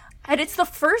things. And it's the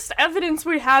first evidence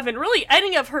we have in really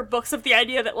any of her books of the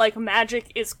idea that, like,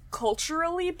 magic is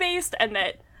culturally based, and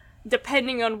that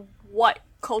depending on what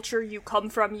culture you come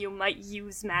from, you might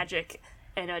use magic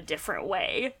in a different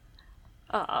way.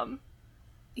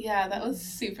 Yeah, that was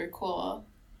super cool.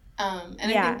 And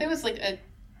I think there was, like, a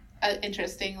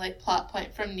interesting, like, plot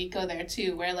point from Nico there,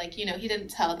 too, where, like, you know, he didn't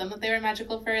tell them that they were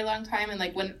magical for a very long time and,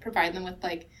 like, wouldn't provide them with,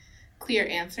 like, clear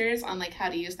answers on, like, how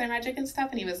to use their magic and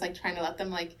stuff, and he was, like, trying to let them,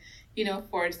 like, you know,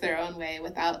 forge their own way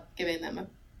without giving them a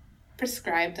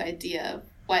prescribed idea of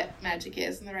what magic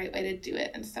is and the right way to do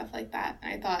it and stuff like that.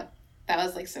 And I thought that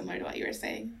was, like, similar to what you were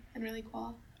saying and really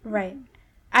cool. Right.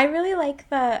 I really like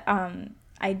the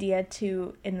idea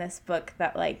too in this book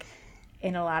that, like,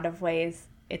 in a lot of ways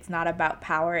it's not about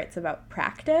power, it's about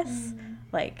practice.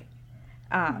 Like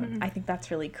I think that's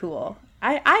really cool.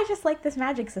 I just like this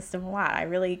magic system a lot. I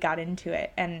really got into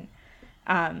it, and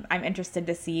I'm interested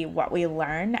to see what we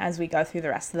learn as we go through the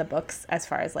rest of the books as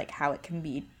far as, like, how it can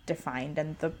be defined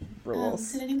and the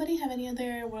rules. Did anybody have any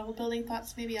other world building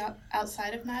thoughts maybe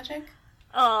outside of magic?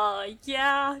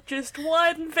 Yeah, just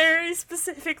one very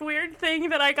specific weird thing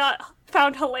that I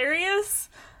found hilarious.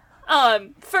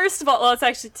 First of all, well, it's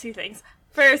actually two things.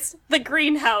 First, the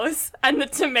greenhouse and the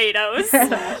tomatoes.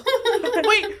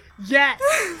 Wait, yes!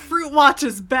 Fruit Watch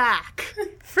is back!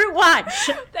 Fruit Watch!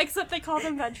 Except they call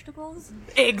them vegetables.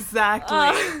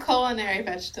 Exactly. Culinary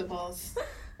vegetables.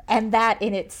 And that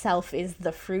in itself is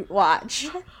the Fruit Watch.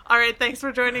 Alright, thanks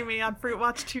for joining me on Fruit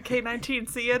Watch 2K19.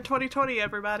 See you in 2020,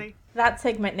 everybody. That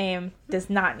segment name does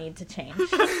not need to change.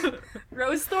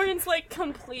 Rosethorn's, like,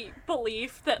 complete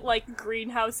belief that, like,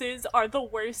 greenhouses are the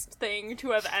worst thing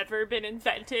to have ever been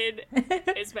invented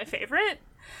is my favorite.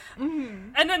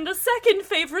 And then the second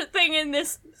favorite thing in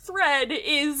this thread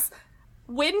is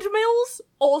windmills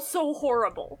also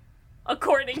horrible,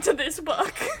 according to this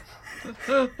book.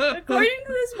 According to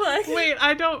this book. Wait,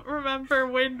 I don't remember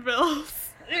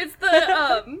windmills. It's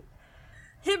the,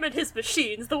 him and his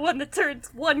machines, the one that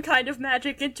turns one kind of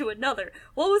magic into another.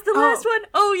 What was the last one?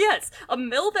 Oh, yes. A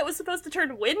mill that was supposed to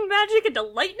turn wind magic into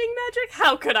lightning magic?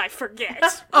 How could I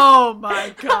forget? Oh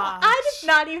my gosh. I did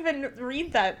not even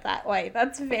read that way.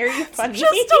 That's very funny.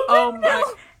 Just a windmill.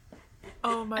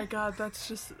 Oh my god, that's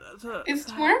just... Is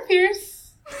Tamora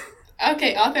Pierce...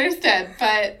 Okay, author's dead,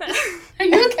 but are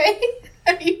you okay?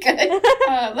 Are you good?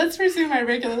 Let's resume our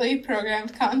regularly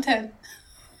programmed content.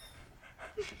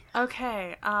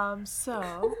 Okay,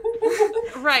 so...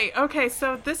 Right, okay,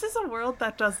 so this is a world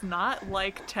that does not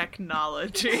like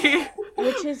technology.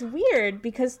 Which is weird,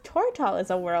 because Tortall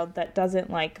is a world that doesn't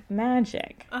like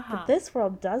magic. But this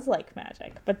world does like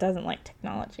magic, but doesn't like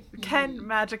technology. Can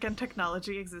magic and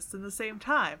technology exist in the same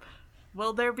time?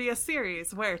 Will there be a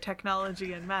series where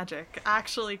technology and magic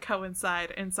actually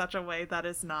coincide in such a way that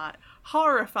is not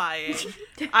horrifying?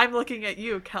 I'm looking at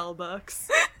you, Kel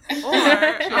Books.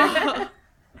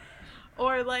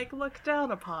 Or, like, looked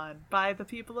down upon by the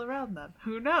people around them.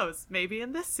 Who knows? Maybe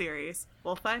in this series,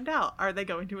 we'll find out. Are they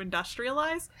going to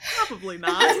industrialize? Probably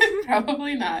not.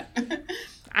 Probably not.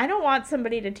 I don't want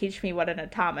somebody to teach me what an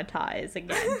automata is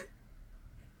again.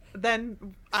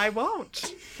 Then I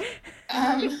won't.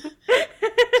 Does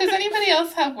anybody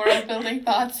else have world building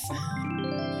thoughts?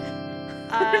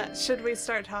 Should we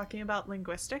start talking about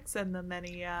linguistics and the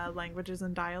many languages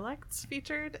and dialects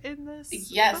featured in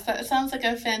this? Yes, that sounds like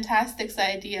a fantastic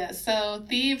idea. So,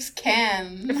 thieves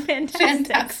can.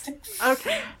 Fantastic.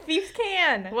 Okay. Thieves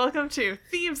can. Welcome to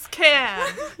Thieves Can.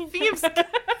 Thieves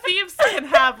can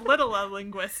have little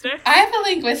linguistics. I have a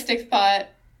linguistic thought.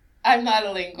 I'm not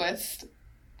a linguist.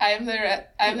 I'm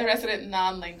the resident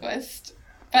non-linguist.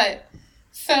 But,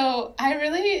 so,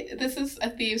 this is a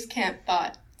thieves can't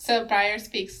thought. So Briar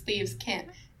speaks, thieves can't.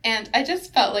 And I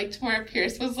just felt like Tamora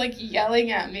Pierce was, like,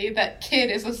 yelling at me that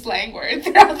kid is a slang word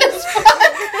throughout this book.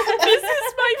 This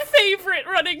is my favorite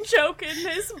running joke in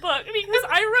this book, because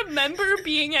I remember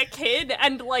being a kid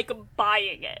and, like,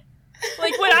 buying it.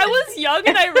 Like, when I was young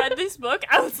and I read this book,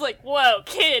 I was like, whoa,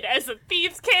 kid, as a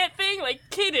thieves can't thing? Like,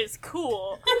 kid is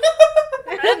cool.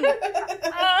 And,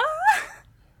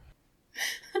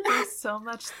 There's so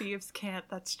much thieves' cant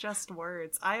that's just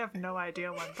words. I have no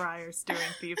idea when Briar's doing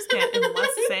thieves' cant unless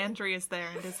Sandry is there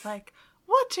and is like,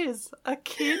 "What is a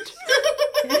kid?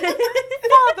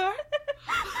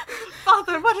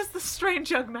 Father, what is the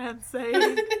strange young man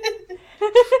saying?"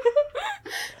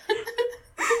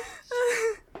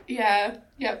 Yeah,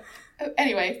 yep.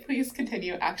 Anyway, please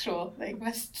continue, actual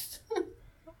linguists.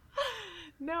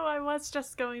 No, I was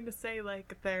just going to say,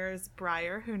 like, there's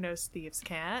Briar, who knows thieves'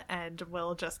 cant, and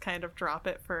will just kind of drop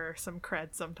it for some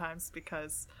cred sometimes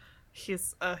because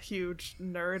he's a huge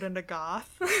nerd and a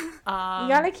goth. You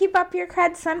gotta keep up your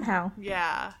cred somehow.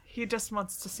 Yeah, he just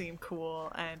wants to seem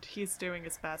cool, and he's doing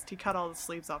his best. He cut all the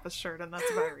sleeves off his shirt, and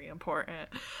that's very important.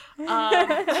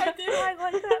 I did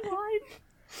highlight that line.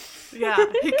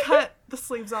 Yeah, he cut the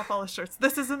sleeves off all his shirts.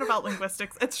 This isn't about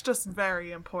linguistics. It's just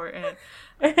very important.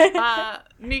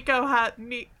 Nico had...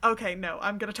 Okay, no,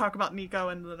 I'm going to talk about Nico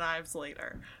and the knives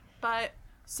later. But,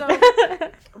 so,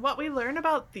 what we learn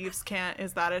about thieves' cant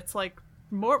is that it's, like,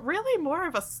 really more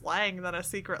of a slang than a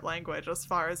secret language as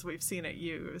far as we've seen it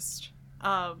used.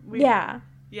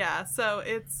 Yeah, so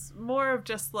it's more of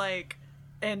just, like,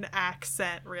 an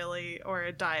accent, really, or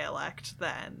a dialect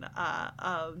than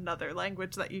another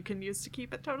language that you can use to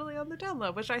keep it totally on the down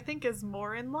low, which I think is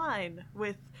more in line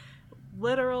with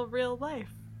literal real life.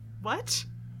 What?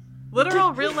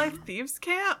 Literal real life thieves'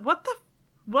 cant? What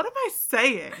am I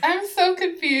saying? I'm so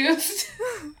confused.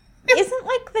 Isn't,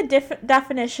 like, the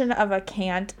definition of a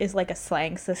cant is, like, a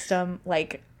slang system?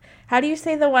 Like, how do you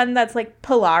say the one that's, like,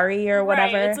 Polari or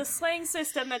whatever? Right, it's a slang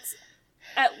system that's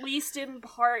at least in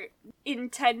part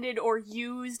intended or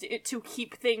used it to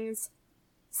keep things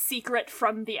secret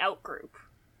from the outgroup.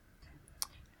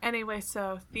 Anyway,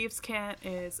 so thieves' cant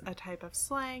is a type of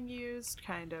slang used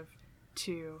kind of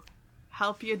to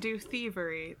help you do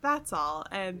thievery. That's all.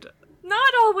 And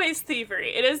not always thievery.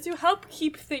 It is to help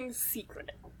keep things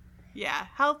secret. yeah,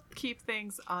 help keep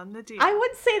things on the deal. I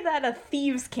would say that a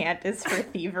thieves' cant is for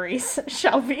thievery,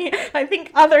 Shelby. I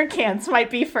think other cants might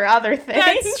be for other things.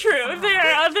 That's true. There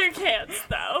are other cants,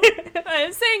 though.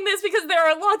 I'm saying this because there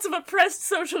are lots of oppressed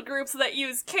social groups that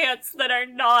use cants that are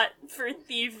not for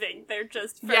thieving. They're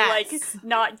just for, like,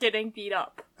 not getting beat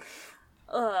up.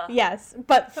 Yes,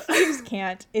 but thieves'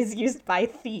 cant is used by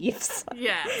thieves.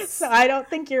 Yes. So I don't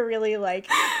think you're really, like,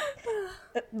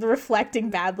 reflecting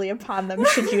badly upon them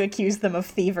should you accuse them of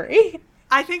thievery.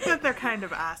 I think that they're kind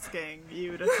of asking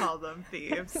you to call them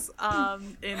thieves,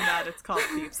 in that it's called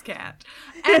thieves' cant.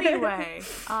 Anyway,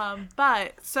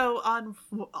 but, so on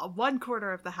one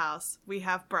quarter of the house, we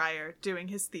have Briar doing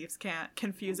his thieves' cant,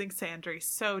 confusing Sandry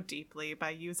so deeply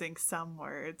by using some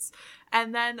words.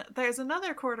 And then there's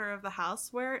another quarter of the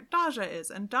house where Daja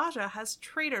is, and Daja has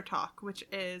Trader Talk, which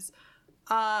is,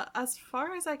 as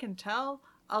far as I can tell,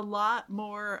 a lot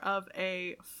more of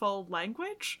a full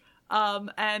language.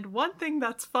 And one thing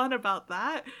that's fun about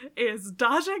that is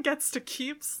Daja gets to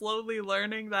keep slowly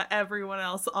learning that everyone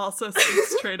else also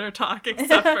speaks Trader Talk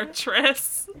except for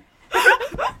Triss.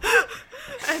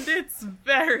 And it's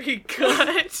very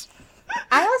good.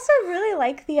 I also really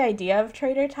like the idea of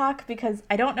Trader Talk because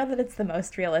I don't know that it's the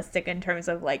most realistic in terms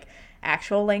of, like,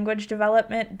 actual language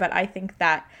development, but I think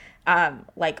that,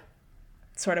 like,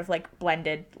 sort of, like,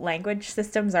 blended language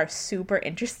systems are super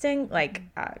interesting, like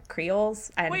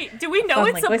Creoles and wait, do we know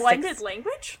it's a blended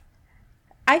language?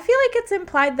 I feel like it's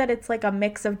implied that it's like a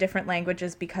mix of different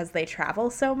languages because they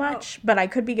travel so much, but I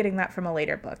could be getting that from a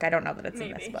later book. I don't know that it's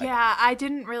in this book. Yeah, I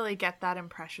didn't really get that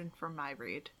impression from my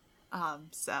read.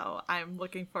 So I'm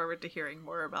looking forward to hearing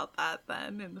more about that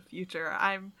then in the future.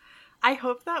 I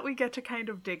hope that we get to kind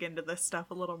of dig into this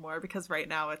stuff a little more because right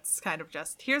now it's kind of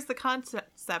just, here's the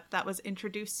concept that was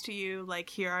introduced to you, like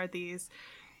here are these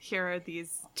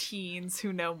teens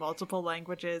who know multiple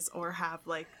languages or have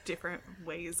like different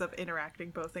ways of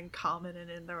interacting both in common and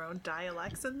in their own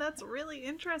dialects, and that's really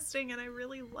interesting and I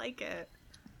really like it.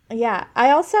 Yeah,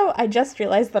 I just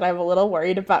realized that I'm a little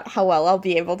worried about how well I'll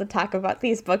be able to talk about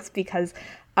these books because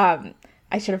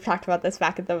I should have talked about this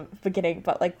back at the beginning,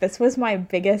 but, like, this was my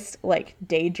biggest, like,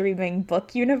 daydreaming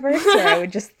book universe where I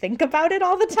would just think about it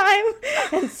all the time.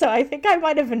 And so I think I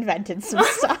might have invented some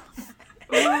stuff.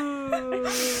 But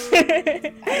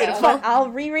I'll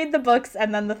reread the books,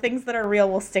 and then the things that are real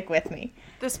will stick with me.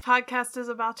 This podcast is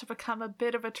about to become a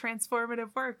bit of a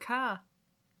transformative work, huh?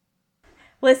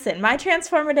 Listen, my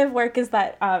transformative work is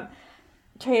that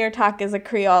Trader Talk is a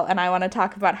Creole, and I want to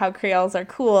talk about how Creoles are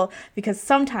cool because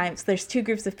sometimes there's two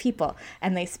groups of people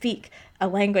and they speak a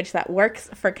language that works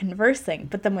for conversing,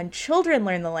 but then when children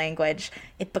learn the language,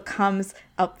 it becomes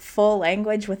a full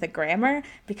language with a grammar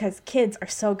because kids are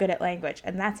so good at language,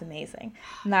 and that's amazing.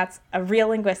 And that's a real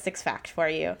linguistics fact for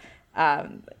you.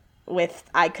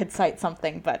 I could cite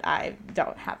something, but I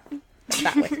don't have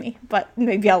that with me, but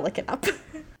maybe I'll look it up.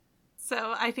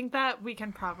 So I think that we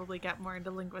can probably get more into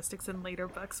linguistics in later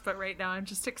books, but right now I'm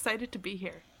just excited to be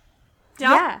here.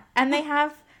 Yeah, and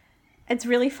it's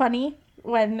really funny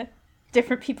when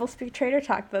different people speak Trader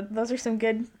Talk. Those are some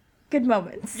good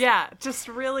moments. Yeah, just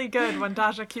really good when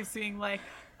Daja keeps being like,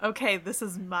 okay, this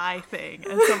is my thing,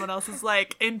 and someone else is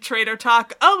like, in Trader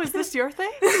Talk, oh, is this your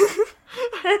thing?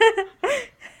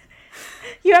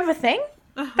 You have a thing?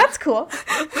 That's cool.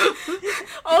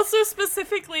 Also,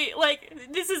 specifically,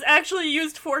 like, this is actually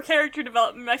used for character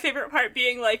development. My favorite part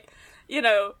being, like,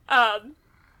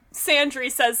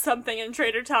 Sandry says something in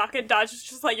Trader Talk, and Dodge is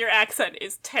just like, your accent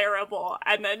is terrible.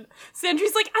 And then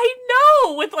Sandry's like, I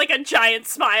know! With, like, a giant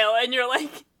smile, and you're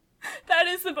like, that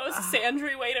is the most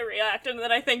Sandry way to react. And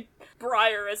then I think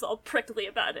Briar is all prickly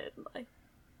about it. Like,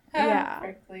 yeah.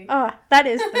 Prickly. Oh, that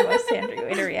is the most Sandry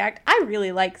way to react. I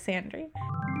really like Sandry.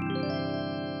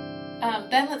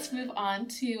 Then let's move on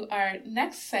to our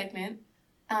next segment,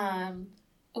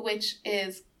 which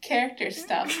is character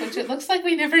stuff, which it looks like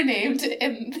we never named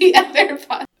in the other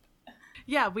podcast.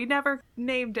 Yeah, we never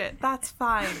named it. That's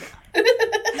fine.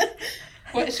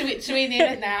 What should we name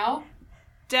it now?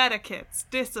 Dedicates,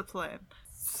 discipline,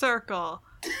 circle,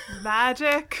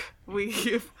 magic,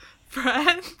 weave,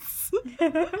 friends.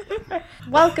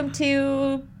 Welcome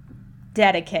to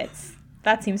Dedicates.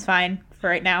 That seems fine for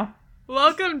right now.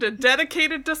 Welcome to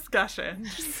Dedicated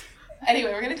Discussions.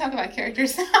 Anyway, we're going to talk about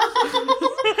characters now.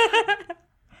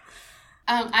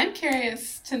 I'm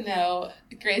curious to know,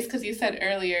 Grace, because you said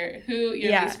earlier who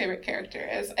your least favorite character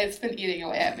is. It's been eating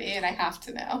away at me, and I have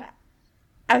to know.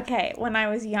 Okay, when I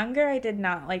was younger, I did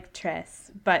not like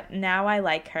Triss, but now I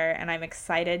like her, and I'm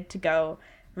excited to go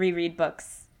reread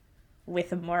books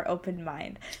with a more open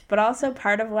mind. But also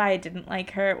part of why I didn't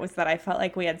like her was that I felt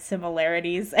like we had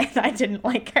similarities, and I didn't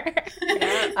like her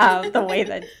the way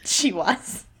that she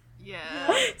was.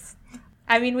 Yeah.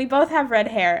 I mean, we both have red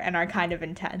hair and are kind of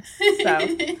intense, so.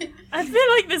 I feel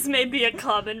like this may be a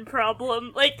common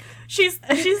problem. Like, she's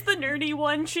the nerdy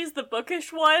one, she's the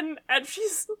bookish one, and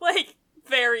she's, like,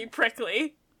 very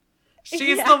prickly.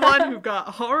 She's the one who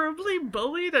got horribly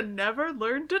bullied and never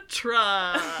learned to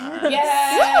trust.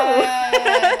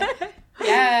 Yeah!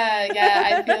 Yeah,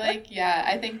 I feel like,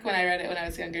 I think when I read it when I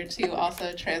was younger, too,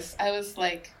 also Triss, I was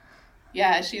like,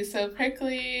 yeah, she's so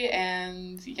prickly,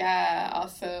 and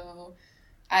also,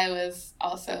 I was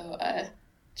also a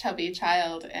chubby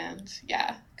child, and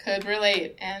could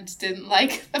relate, and didn't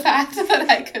like the fact that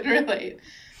I could relate.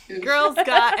 Girl's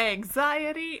got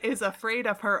anxiety, is afraid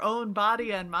of her own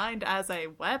body and mind as a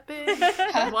weapon,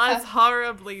 was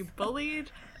horribly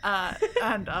bullied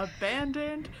and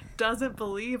abandoned, doesn't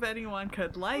believe anyone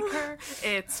could like her.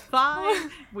 It's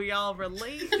fine. We all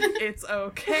relate. It's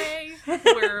okay.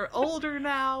 We're older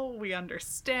now. We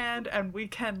understand, and we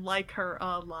can like her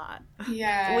a lot.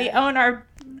 Yeah. We own our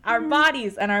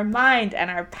bodies and our mind and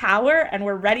our power, and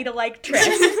we're ready to like Triss.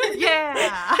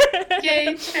 Yeah.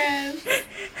 Yay, Triss.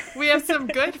 We have some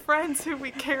good friends who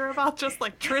we care about, just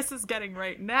like Triss is getting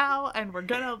right now, and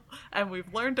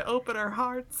we've learned to open our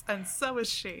hearts, and so is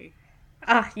she.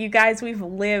 You guys, we've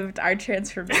lived our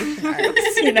transformation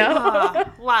arcs, you know?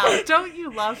 Wow, don't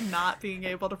you love not being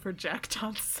able to project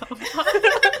on someone?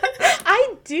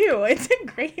 I do. It's a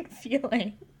great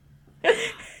feeling.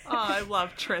 I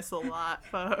love Triss a lot,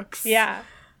 folks. Yeah.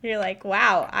 You're like,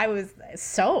 wow, I was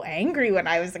so angry when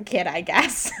I was a kid, I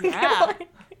guess. Yeah.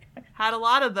 Had a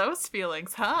lot of those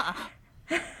feelings, huh?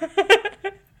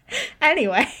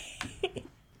 Anyway.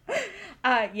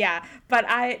 But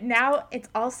now it's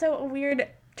also a weird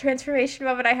transformation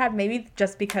moment I had, maybe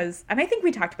just because, and I think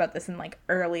we talked about this in like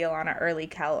early Alana, early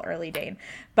Kel, early Dane,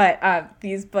 but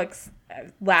these books,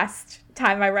 last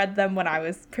time I read them when I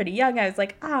was pretty young, I was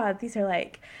like, these are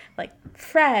like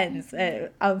friends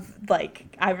of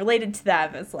like, I related to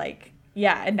them as like,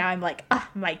 and now I'm like,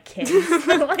 my kids.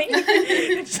 like,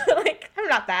 I'm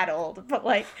not that old, but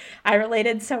like, I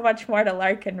related so much more to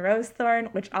Lark and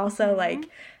Rosethorn, which also like,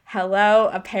 hello,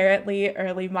 apparently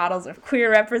early models of queer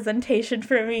representation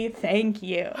for me. Thank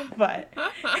you. But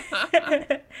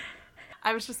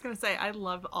I was just going to say, I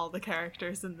love all the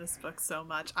characters in this book so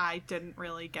much. I didn't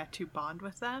really get to bond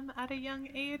with them at a young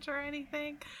age or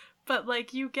anything, But,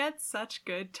 like, you get such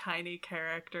good tiny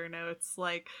character notes,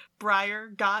 like, Briar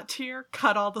got here,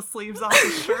 cut all the sleeves off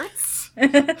his shirts.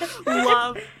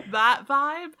 Love that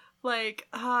vibe. Like,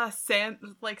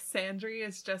 Sandry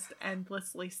is just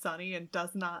endlessly sunny and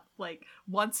does not, like,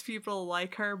 wants people to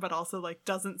like her, but also, like,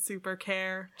 doesn't super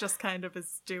care. Just kind of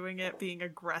is doing it, being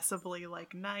aggressively,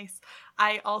 like, nice.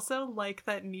 I also like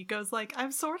that Nico's like,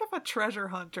 I'm sort of a treasure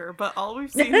hunter, but all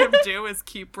we've seen him do is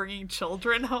keep bringing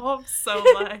children home, so,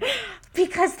 like...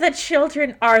 Because the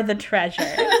children are the treasure.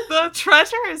 The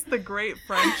treasure is the great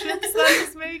friendships that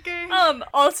he's making.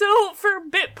 Also, for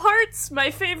bit parts, my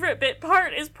favorite bit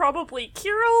part is probably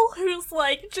Kirill, who's,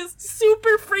 like, just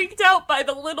super freaked out by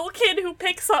the little kid who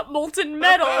picks up molten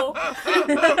metal. But,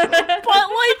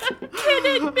 like, can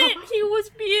admit he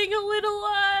was being a little,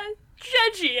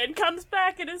 judgy and comes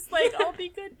back and is like, I'll be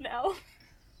good now.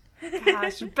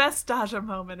 Gosh, best Daja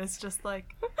moment is just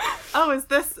like, oh, is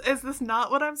this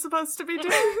not what I'm supposed to be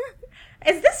doing?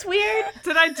 Is this weird?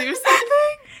 Did I do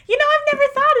something? You know, I've never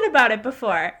thought about it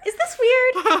before. Is this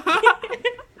weird?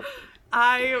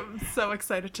 I'm so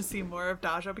excited to see more of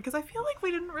Daja because I feel like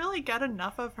we didn't really get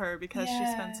enough of her because she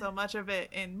spent so much of it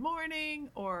in mourning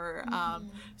or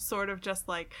sort of just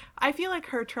like, I feel like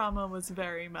her trauma was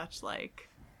very much like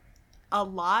a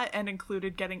lot and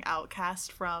included getting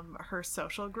outcast from her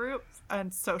social group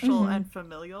and social and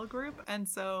familial group. And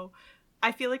so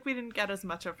I feel like we didn't get as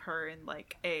much of her in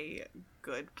like a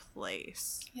good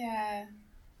place. Yeah.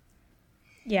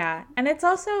 Yeah. And it's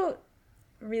also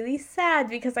really sad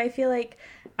because I feel like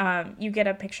you get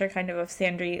a picture kind of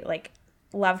Sandry like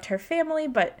loved her family,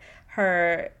 but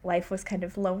her life was kind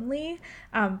of lonely.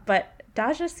 But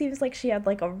Daja seems like she had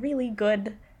like a really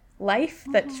good life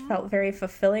that felt very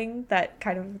fulfilling that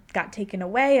kind of got taken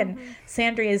away, and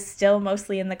Sandry is still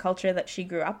mostly in the culture that she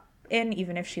grew up in,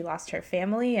 even if she lost her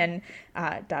family, and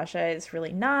Daja is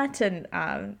really not, and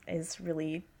is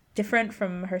really different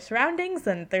from her surroundings,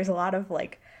 and there's a lot of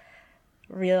like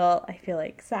real, I feel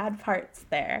like, sad parts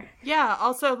there. Yeah,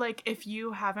 also like if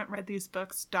you haven't read these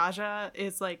books, Daja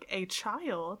is like a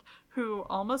child who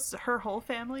almost her whole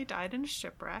family died in a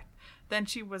shipwreck. Then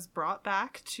she was brought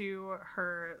back to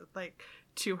her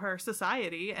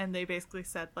society, and they basically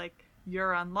said, like,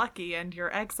 you're unlucky and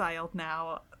you're exiled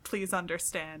now. Please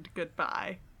understand.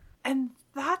 Goodbye. And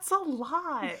that's a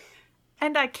lot.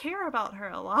 And I care about her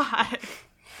a lot.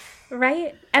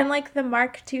 Right? And, like, the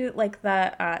Mark II, like,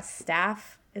 the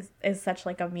staff is such,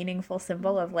 like, a meaningful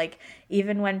symbol of, like,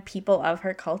 even when people of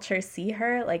her culture see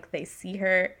her, like, they see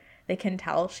her, they can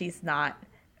tell she's not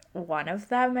one of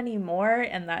them anymore,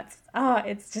 and that's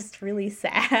it's just really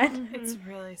sad. It's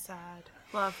really sad.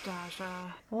 Love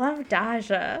Daja. Love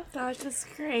Daja. Daja's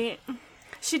great.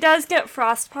 She does get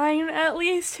Frostpine, at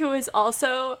least, who is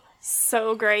also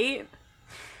so great.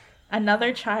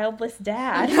 Another childless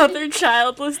dad. Another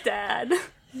childless dad.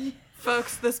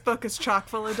 Folks, this book is chock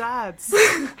full of dads.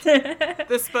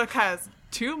 This book has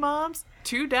 2 moms,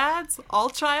 2 dads, all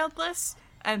childless,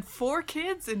 and 4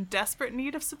 kids in desperate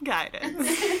need of some guidance.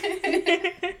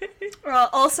 Well,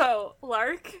 also,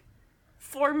 Lark,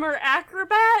 former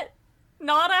acrobat,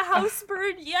 not a house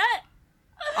bird yet.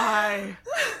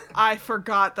 I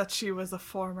forgot that she was a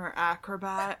former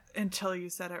acrobat until you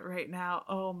said it right now.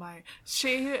 Oh my.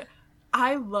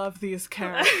 I love these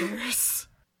characters.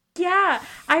 Yeah,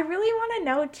 I really want to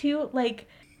know, too, like,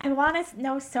 I want to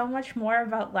know so much more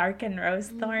about Lark and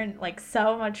Rosethorn, like,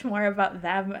 so much more about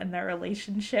them and their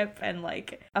relationship, and,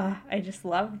 like, I just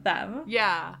love them.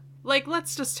 Yeah. Like,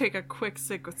 let's just take a quick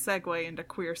segue into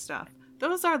queer stuff.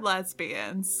 Those are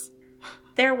lesbians.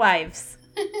 They're wives.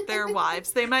 They're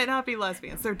wives. They might not be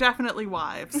lesbians. They're definitely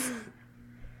wives.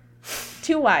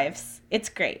 2 wives. It's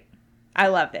great. I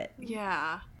love it.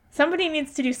 Yeah. Somebody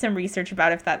needs to do some research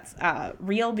about if that's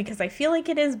real, because I feel like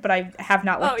it is, but I have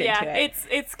not looked into it.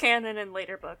 It's canon in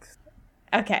later books.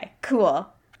 Okay, cool.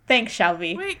 Thanks,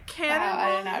 Shelby. Wait, canon? Wow,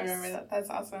 I did not remember that. That's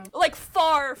awesome. Like,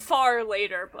 far, far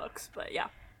later books, but yeah.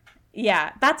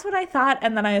 Yeah, that's what I thought,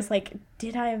 and then I was like,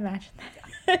 did I imagine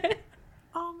that?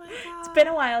 Oh my god. It's been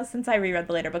a while since I reread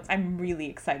the later books. I'm really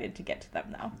excited to get to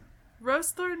them, though.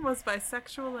 Rosethorn was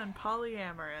bisexual and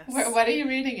polyamorous. What are you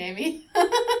reading, Amy?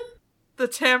 The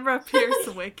Tamra Pierce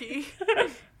wiki.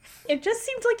 It just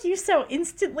seemed like you so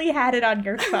instantly had it on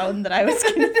your phone that I was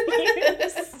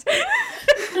confused.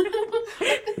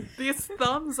 These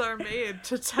thumbs are made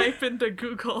to type into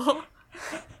Google.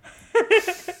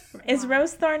 Is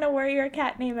Rosethorn a warrior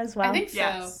cat name as well? I think so.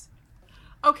 Yes.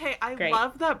 Okay, I Great.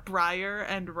 love that Briar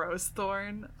and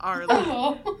Rosethorn are like,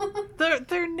 Oh.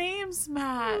 their names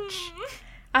match.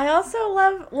 I also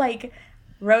love, like,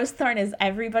 Rose Thorn is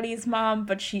everybody's mom,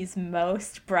 but she's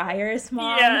most Briar's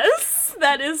mom. Yes,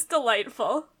 that is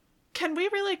delightful. Can we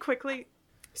really quickly...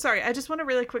 Sorry, I just want to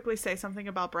really quickly say something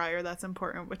about Briar that's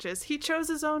important, which is he chose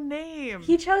his own name.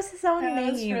 He chose his own name.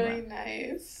 That's really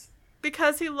nice.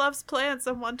 Because he loves plants,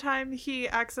 and one time he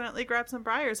accidentally grabbed some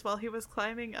briars while he was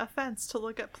climbing a fence to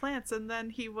look at plants, and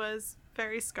then he was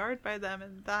very scarred by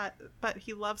them, but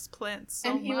he loves plants so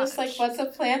much. And he was like, what's a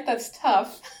plant that's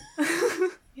tough?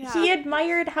 Yeah. He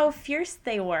admired how fierce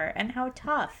they were and how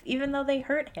tough, even though they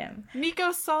hurt him.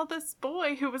 Nico saw this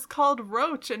boy who was called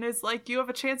Roach and is like, you have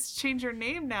a chance to change your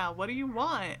name now. What do you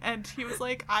want? And he was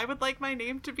like, I would like my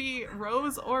name to be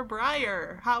Rose or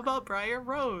Briar. How about Briar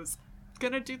Rose?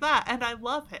 Gonna do that, and I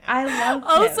love him. I love him.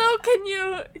 Also,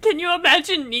 can you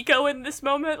imagine Nico in this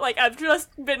moment? Like, I've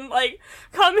just been like,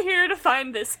 come here to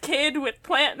find this kid with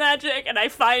plant magic, and I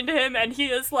find him, and he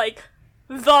is like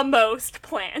the most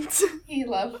plant. He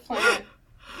loved plant.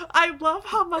 I love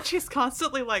how much he's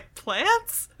constantly like,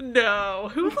 plants?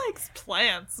 No, who likes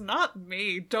plants? Not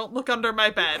me. Don't look under my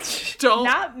bed. Don't.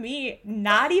 Not me.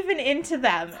 Not even into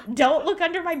them. Don't look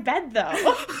under my bed,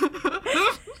 though.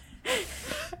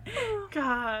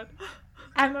 God.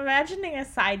 I'm imagining a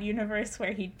side universe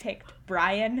where he picked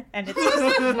Brian, and it's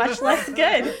just much less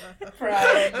good.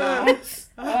 Brian Moss.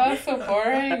 Oh, so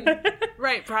boring.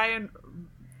 Right, Brian.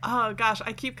 Oh gosh,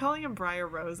 I keep calling him Briar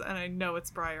Rose, and I know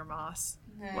it's Briar Moss.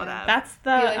 Yeah. Whatever. That's He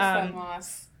likes the the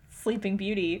moss. Sleeping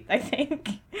Beauty, I think.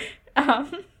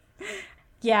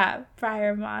 Yeah,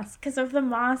 Briar Moss, because of the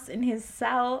moss in his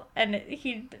cell, and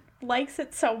he likes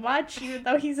it so much, even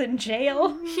though he's in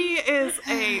jail. He is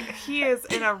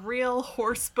in a real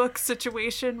horse book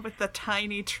situation with the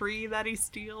tiny tree that he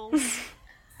steals.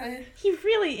 He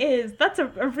really is. That's a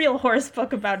real horse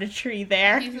book about a tree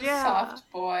there. He's a Yeah.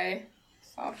 soft boy.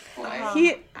 Soft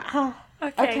boy.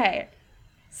 Okay.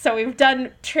 So we've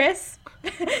done Triss,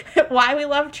 why we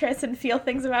love Triss and feel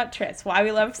things about Triss, why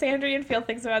we love Sandry and feel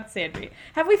things about Sandry.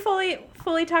 Have we fully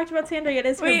talked about Sandry? It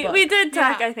is her book. We did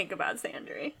talk, Yeah. I think, about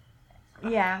Sandry.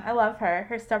 Yeah, I love her.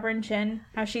 Her stubborn chin,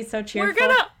 how she's so cheerful.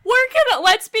 We're gonna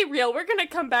let's be real, we're gonna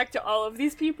come back to all of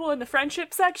these people in the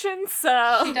friendship section,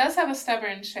 so She does have a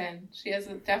stubborn chin. She has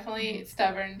a definitely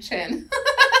stubborn chin.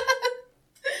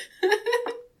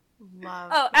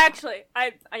 Love. Oh, actually,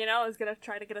 I was gonna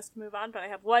try to get us to move on, but I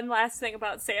have one last thing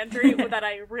about Sandry that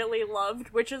I really loved,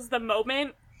 which is the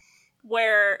moment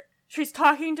where she's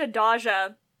talking to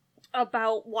Daja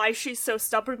about why she's so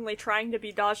stubbornly trying to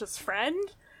be Daja's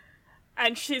friend,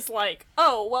 and she's like,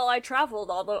 "Oh, well, I traveled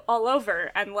all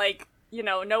over, and like, you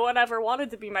know, no one ever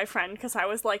wanted to be my friend because I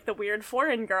was like the weird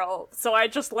foreign girl, so I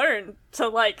just learned to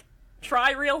like try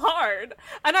real hard,"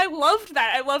 and I loved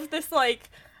that. I loved this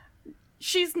like.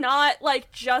 She's not,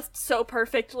 like, just so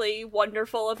perfectly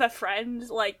wonderful of a friend,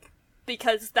 like,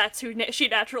 because that's who she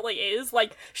naturally is.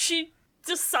 Like, she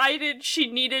decided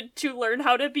she needed to learn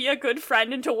how to be a good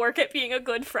friend and to work at being a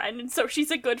good friend, and so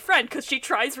she's a good friend because she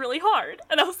tries really hard.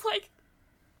 And I was like...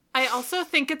 I also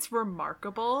think it's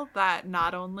remarkable that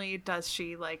not only does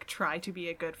she, like, try to be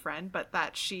a good friend, but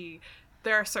that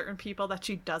there are certain people that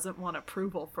she doesn't want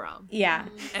approval from. Yeah.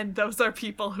 And those are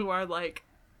people who are, like,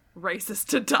 racist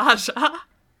to Daja.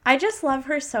 I just love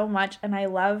her so much, and I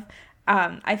love,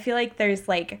 I feel like there's,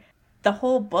 like, the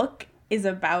whole book is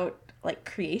about, like,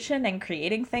 creation and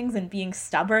creating things and being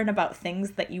stubborn about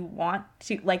things that you want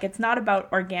to, like, it's not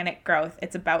about organic growth,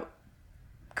 it's about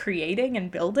creating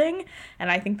and building,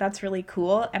 and I think that's really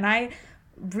cool, and I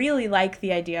really like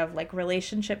the idea of, like,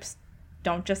 relationships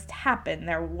don't just happen,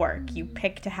 they're work. You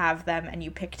pick to have them, and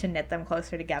you pick to knit them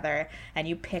closer together, and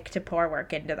you pick to pour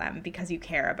work into them because you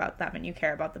care about them and you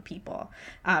care about the people.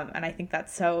 And I think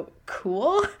that's so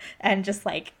cool. And just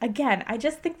like, again, I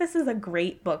just think this is a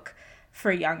great book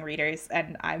for young readers,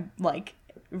 and I'm like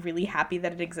really happy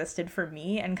that it existed for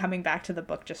me, and coming back to the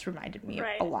book just reminded me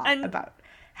a lot about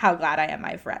how glad I am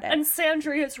I've read it. And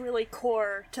Sandry is really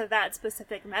core to that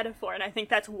specific metaphor, and I think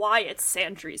that's why it's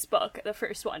Sandry's book, the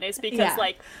first one, is because,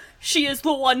 like, she is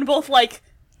the one both, like,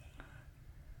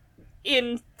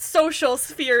 in social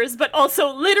spheres, but also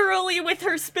literally with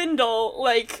her spindle,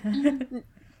 like,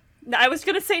 I was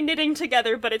gonna say knitting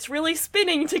together, but it's really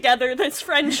spinning together this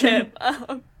friendship.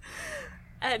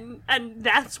 And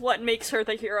that's what makes her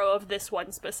the hero of this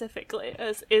one specifically,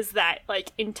 is that,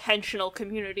 like, intentional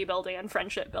community building and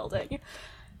friendship building.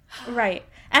 Right.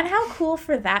 And how cool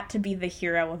for that to be the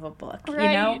hero of a book, right. You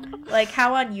know? Like,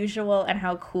 how unusual and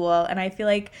how cool. And I feel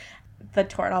like the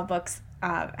Tortall books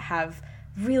have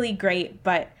really great,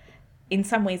 but in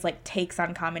some ways like takes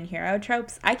on common hero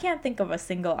tropes. I can't think of a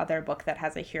single other book that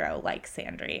has a hero like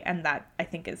Sandry, and that I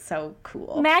think is so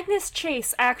cool. Magnus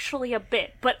Chase actually a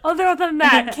bit, but other than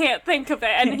that, can't think of it.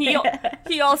 And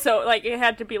he also, like, it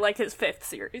had to be like his 5th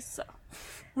series, so.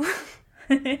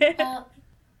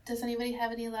 Does anybody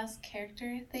have any last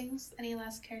character things? Any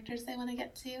last characters they want to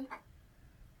get to?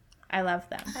 I love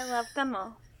them. I love them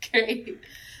all. Great.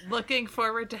 Looking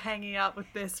forward to hanging out with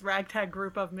this ragtag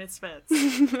group of misfits.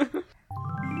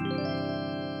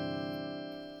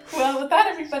 Well, with that,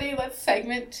 everybody, let's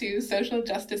segment to Social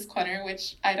Justice Corner,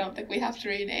 which I don't think we have to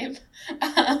rename.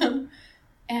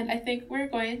 And I think we're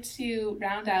going to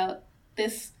round out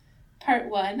this part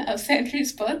 1 of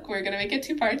Sandry's book. We're going to make it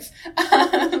 2 parts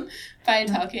by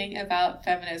talking about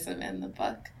feminism in the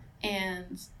book.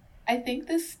 And I think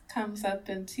this comes up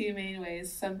in 2 main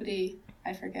ways. Somebody,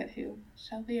 I forget who,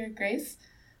 Shelby or Grace,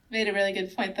 made a really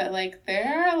good point that, like,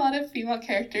 there are a lot of female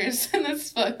characters in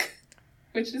this book,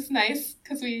 which is nice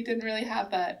because we didn't really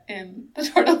have that in the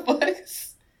Turtle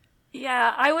books.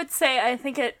 Yeah, I would say I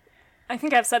think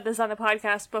I've said this on the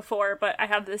podcast before, but I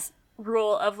have this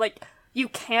rule of, like, you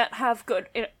can't have good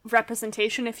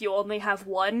representation if you only have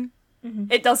one. Mm-hmm.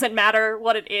 It doesn't matter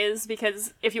what it is,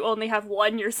 because if you only have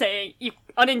one, you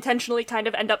unintentionally kind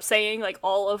of end up saying, like,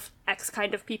 all of X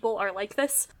kind of people are like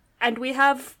this. And we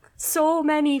have so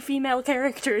many female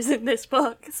characters in this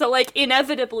book. So, like,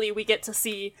 inevitably we get to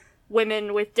see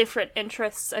women with different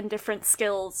interests and different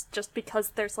skills just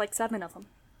because there's, like, 7 of them.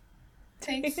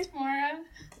 Thanks, Maura.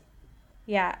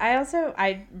 Yeah,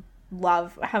 I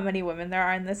love how many women there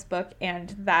are in this book,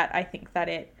 and that I think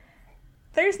that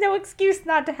there's no excuse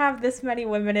not to have this many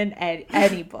women in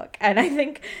any book. And I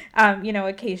think,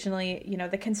 occasionally,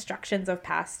 the constructions of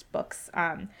past books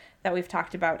that we've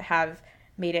talked about have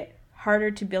made it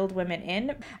harder to build women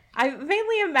in. I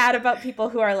mainly am mad about people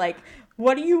who are like,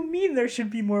 what do you mean there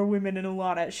should be more women in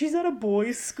Alana? She's at a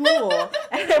boys' school.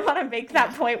 And I want to make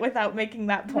that point without making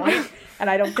that point, and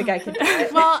I don't think I can do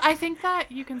it. Well, I think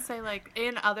that you can say, like,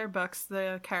 in other books,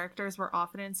 the characters were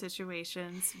often in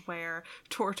situations where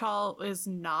Tortall is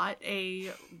not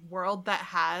a world that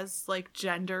has, like,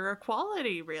 gender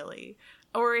equality, really.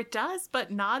 Or it does,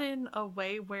 but not in a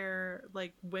way where,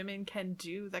 like, women can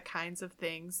do the kinds of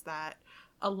things that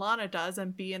Alana does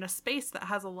and be in a space that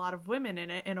has a lot of women in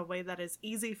it in a way that is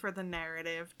easy for the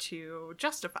narrative to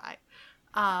justify.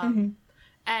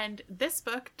 And this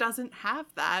book doesn't have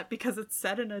that because it's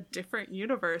set in a different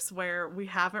universe where we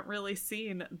haven't really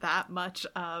seen that much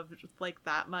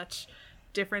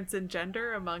difference in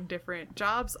gender among different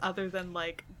jobs, other than,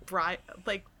 like,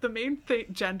 the main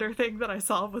gender thing that I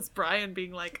saw was Brian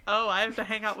being like, oh, I have to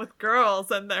hang out with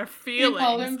girls and their feelings. You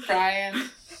called him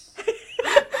Brian.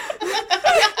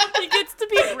 He gets to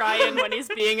be Brian when he's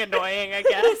being annoying, I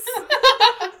guess.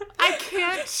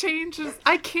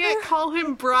 I can't call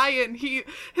him Brian.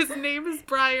 His name is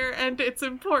Briar and it's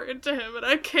important to him, and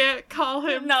I can't call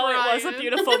him Brian. It was a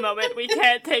beautiful moment. We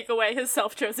can't take away his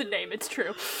self-chosen name, it's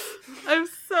true. I'm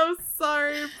so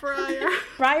sorry, Briar.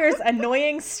 Briar's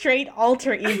annoying straight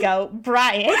alter ego,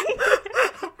 Brian.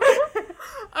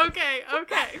 Okay.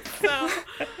 So,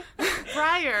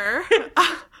 Briar,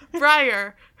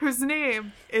 whose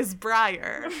name is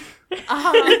Briar.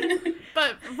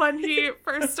 But when he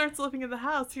first starts living in the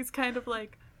house, he's kind of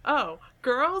like, oh,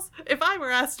 girls? If I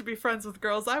were asked to be friends with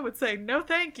girls, I would say, no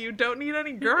thank you, don't need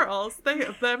any girls. They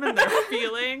have them and their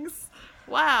feelings.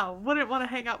 Wow, wouldn't want to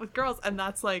hang out with girls. And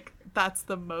that's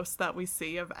the most that we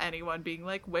see of anyone being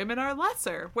like, women are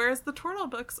lesser. Whereas the Tortall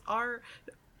books are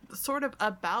sort of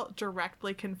about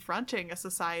directly confronting a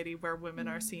society where women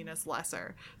are seen as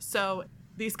lesser. So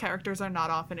these characters are not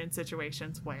often in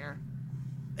situations where,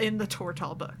 in the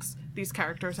Tortall books, these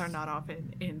characters are not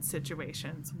often in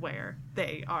situations where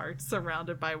they are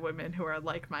surrounded by women who are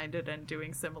like-minded and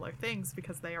doing similar things,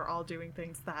 because they are all doing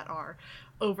things that are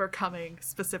overcoming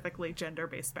specifically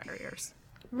gender-based barriers.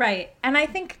 Right. And I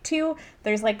think, too,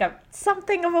 there's like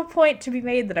something of a point to be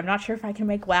made that I'm not sure if I can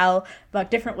make well about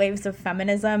different waves of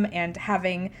feminism and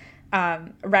having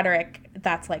rhetoric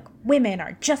that's like, women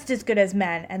are just as good as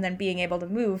men, and then being able to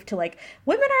move to, like,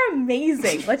 women are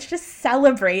amazing. Let's just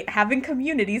celebrate having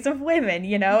communities of women,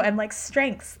 and, like,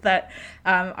 strengths that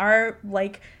are,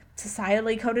 like,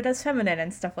 societally coded as feminine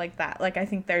and stuff like that. Like, I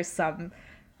think there's some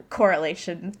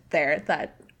correlation there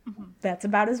that's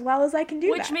about as well as I can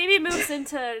do. Which maybe moves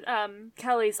into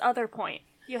Kelly's other point.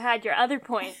 You had your other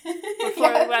point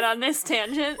before we went on this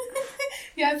tangent.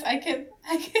 Yes, I can.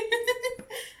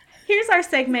 Here's our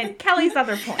segment, Kelly's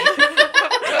other point.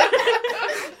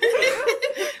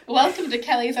 welcome to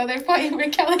Kelly's other point, where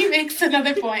Kelly makes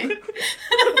another point.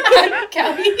 I'm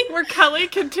Kelly. Where Kelly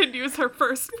continues her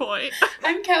first point.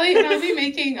 I'm Kelly, and I'll be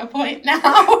making a point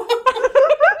now.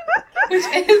 Which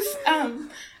is,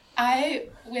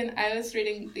 when I was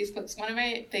reading these books, one of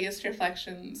my biggest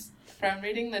reflections from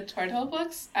reading the Torthole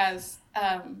books as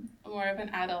more of an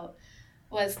adult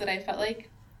was that I felt like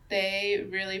they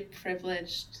really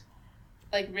privileged,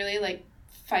 like, really, like,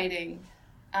 fighting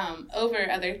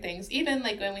over other things. Even,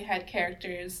 like, when we had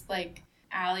characters like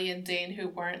Allie and Dane who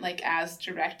weren't, like, as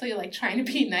directly, like, trying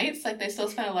to be knights, like, they still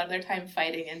spent a lot of their time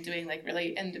fighting and doing, like,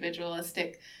 really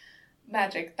individualistic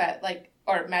magic that, like,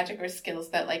 or magic or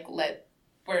skills that, like,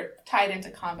 were tied into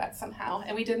combat somehow.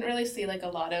 And we didn't really see, like, a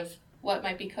lot of what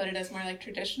might be coded as more, like,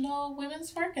 traditional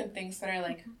women's work and things that are,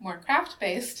 like, more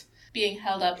craft-based being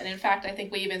held up. And in fact, I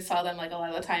think we even saw them, like, a lot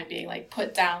of the time being, like,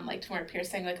 put down, like Tamora Pierce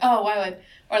saying, like, oh, why would,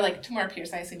 or, like, Tamora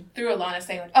Pierce, I assume, through Alana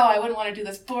saying, like, oh, I wouldn't want to do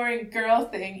this boring girl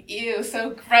thing. Ew, so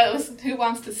gross. Who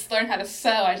wants to learn how to sew?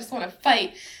 I just want to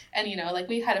fight. And, you know, like,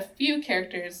 we had a few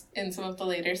characters in some of the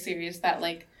later series that,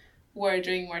 like, were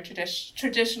doing more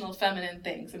traditional feminine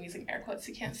things. I'm using air quotes,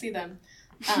 you can't see them.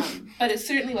 But it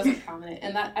certainly wasn't prominent.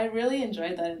 And that I really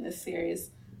enjoyed that in this series.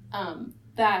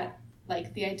 That,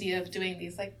 like, the idea of doing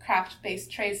these, like,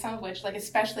 craft-based trades, some of which, like,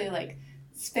 especially, like,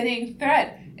 spinning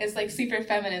thread is, like, super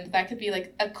feminine. That could be,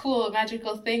 like, a cool,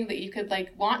 magical thing that you could,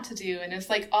 like, want to do. And it's,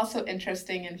 like, also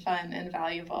interesting and fun and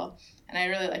valuable. And I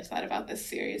really liked that about this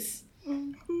series.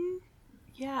 Mm-hmm.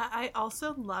 Yeah, I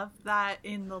also love that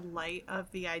in the light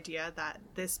of the idea that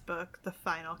this book, the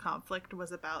final conflict,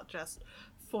 was about just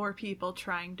 4 people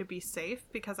trying to be safe,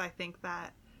 because I think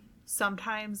that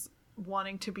sometimes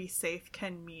wanting to be safe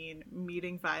can mean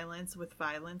meeting violence with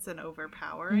violence and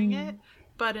overpowering it.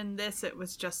 But in this, it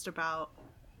was just about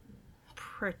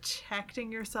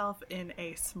protecting yourself in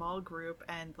a small group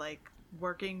and, like,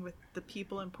 working with the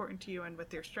people important to you and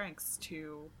with your strengths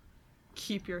to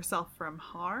keep yourself from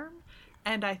harm.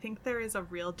 And I think there is a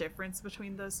real difference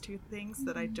between those two things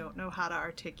that I don't know how to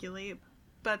articulate.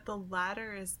 But the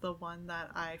latter is the one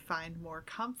that I find more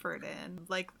comfort in.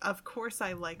 Like, of course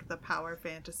I like the power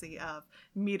fantasy of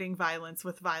meeting violence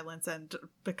with violence and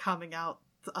becoming out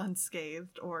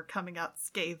unscathed, or coming out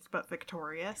scathed but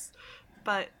victorious.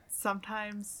 But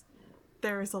sometimes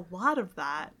there is a lot of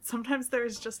that. Sometimes there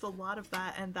is just a lot of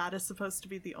that, and that is supposed to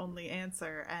be the only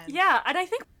answer. And yeah, and I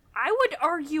think I would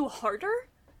argue harder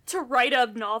to write a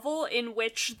novel in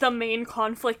which the main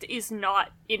conflict is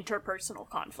not interpersonal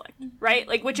conflict, right?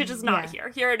 Like, which it is not here.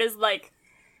 Here it is, like,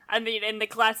 I mean, in the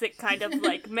classic kind of,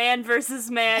 like, man versus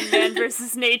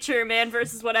nature, man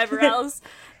versus whatever else.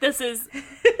 This is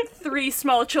 3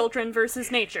 small children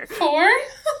versus nature. 4?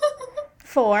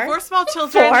 4 small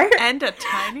children 4. and a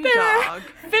tiny There are dog.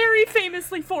 very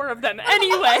famously 4 of them.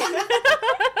 Anyway.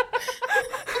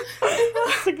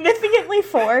 Significantly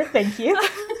 4, thank you.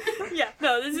 Yeah,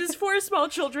 no, this is 4 small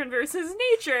children versus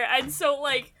nature. And so,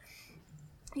 like,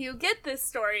 you get this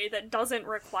story that doesn't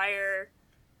require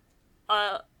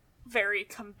a very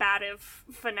combative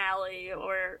finale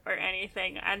or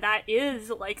anything, and that is,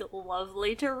 like,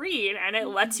 lovely to read, and it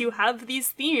lets you have these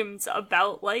themes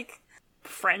about, like,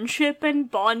 friendship and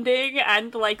bonding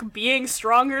and, like, being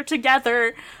stronger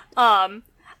together,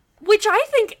 which I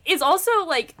think is also,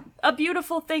 like, a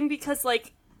beautiful thing, because,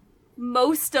 like,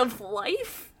 most of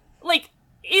life, like,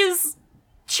 is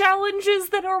challenges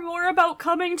that are more about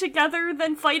coming together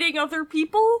than fighting other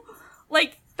people.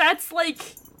 Like, that's,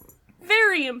 like,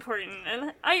 very important,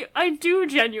 and I do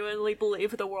genuinely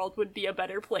believe the world would be a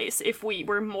better place if we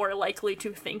were more likely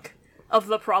to think of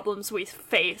the problems we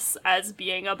face as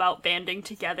being about banding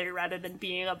together rather than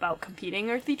being about competing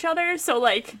with each other. So,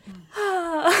 like,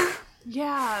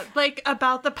 yeah, like,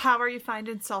 about the power you find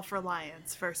in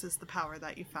self-reliance versus the power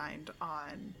that you find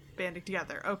on banding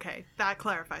together. Okay, that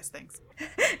clarifies things.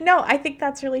 No, I think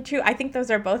that's really true. I think those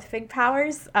are both big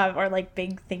powers, or, like,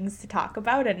 big things to talk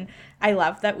about, and I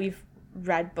love that we've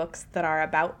read books that are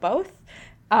about both.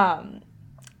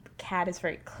 Cat is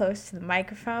very close to the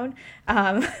microphone.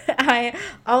 I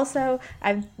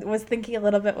was thinking a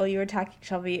little bit while you were talking,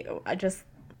 Shelby,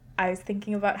 I was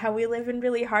thinking about how we live in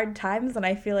really hard times, and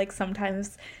I feel like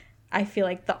sometimes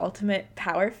the ultimate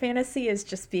power fantasy is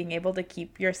just being able to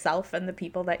keep yourself and the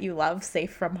people that you love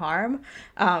safe from harm.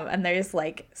 And there's,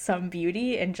 like, some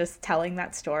beauty in just telling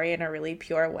that story in a really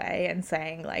pure way and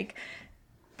saying, like,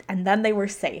 and then they were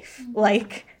safe.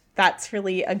 Like, that's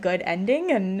really a good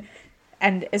ending,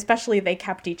 and especially they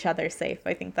kept each other safe.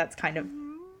 I think that's kind of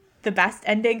the best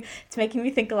ending. It's making me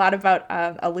think a lot about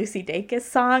a Lucy Dacus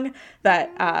song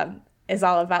that is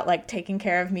all about like taking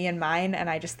care of me and mine, and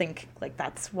I just think like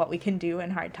that's what we can do in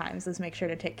hard times is make sure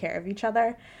to take care of each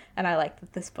other, and I like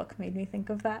that this book made me think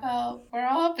of that. Well, we're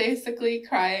all basically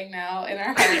crying now in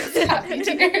our hearts, happy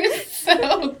tears.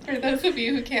 So for those of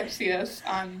you who can't see us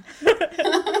on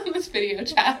this video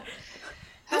chat,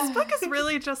 This book is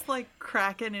really just like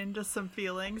cracking into some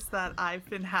feelings that I've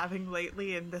been having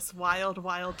lately in this wild,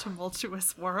 wild,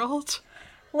 tumultuous world.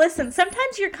 Listen,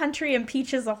 sometimes your country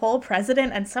impeaches a whole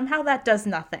president and somehow that does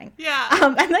nothing. Yeah.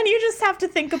 And then you just have to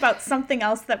think about something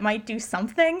else that might do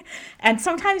something. And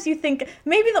sometimes you think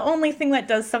maybe the only thing that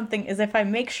does something is if I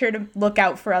make sure to look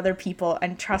out for other people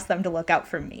and trust them to look out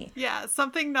for me. Yeah,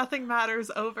 something nothing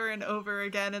matters over and over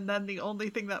again, and then the only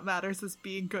thing that matters is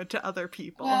being good to other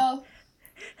people. well,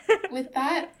 with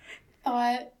that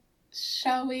thought,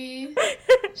 shall we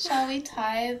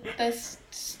tie this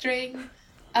string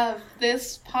of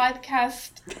this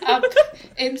podcast up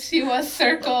into a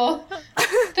circle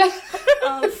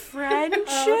Of friendship.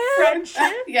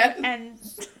 Yes. And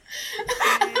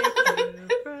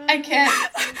I can't.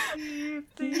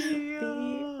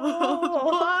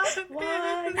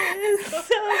 one is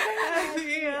silver,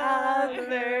 the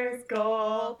other's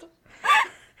gold.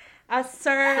 A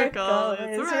circle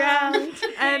is round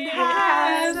and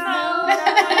has no end.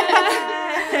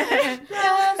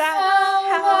 That's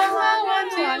how I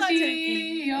want to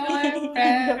be your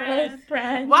friend.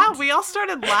 friend. Wow, we all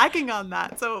started lagging on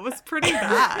that, so it was pretty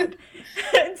bad.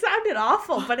 It sounded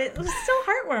awful, but it was still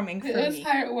heartwarming for It was me.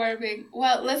 heartwarming.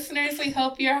 Well, listeners, we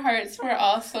hope your hearts were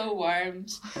also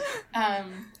warmed.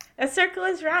 A circle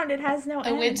is round, it has no The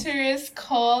end. winter is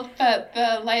cold, but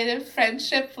the light of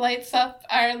friendship lights up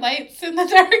our lights in the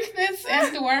darkness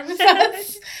and warms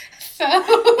us. So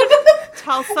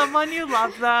Tell someone you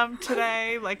love them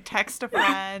today, like text a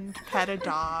friend, pet a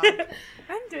dog.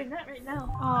 I'm doing that right now.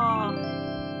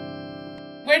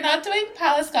 Aww. we're not doing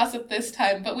palace gossip this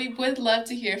time, but we would love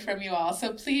to hear from you all.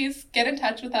 So please get in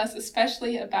touch with us,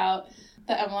 especially about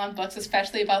the Emelon books,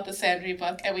 especially about the Sandry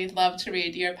book, and we'd love to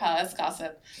read your palace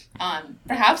gossip on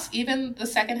perhaps even the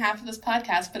second half of this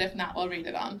podcast, but if not, we'll read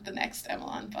it on the next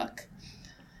Emelon book.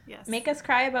 Yes. Make us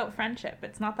cry about friendship.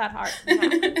 It's not that hard.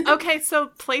 Okay, so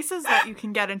places that you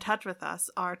can get in touch with us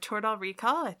are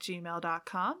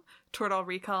turtlerecall@gmail.com,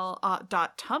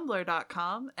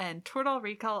 turtlerecall.tumblr.com, and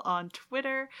turtlerecall on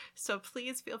Twitter. So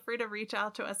please feel free to reach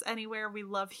out to us anywhere. We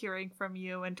love hearing from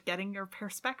you and getting your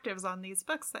perspectives on these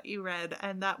books that you read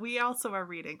and that we also are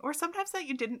reading, or sometimes that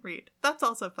you didn't read. That's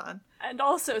also fun. And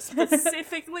also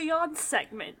specifically on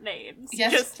segment names.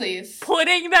 Yes, Just please.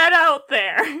 putting that out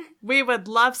there. We would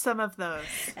love some of those.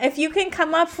 If you can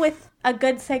come up with a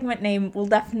good segment name, we'll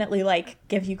definitely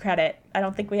give you credit. I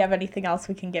don't think we have anything else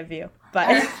we can give you. Our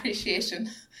But appreciation.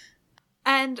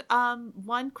 And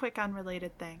one quick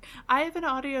unrelated thing. I have an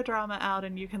audio drama out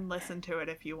and you can listen to it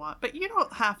if you want, but you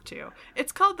don't have to.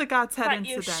 It's called The God's Head But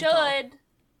you Incidental. should.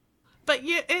 But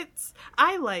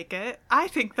I like it. I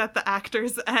think that the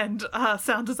actors and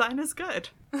sound design is good.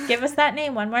 give us that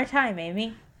name one more time,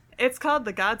 Amy. It's called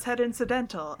The God's Head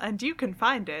Incidental, and you can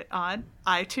find it on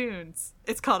iTunes.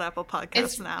 It's called Apple Podcasts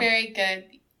It's now. very good.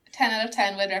 10 out of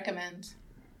 10 would recommend.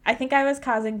 I think I was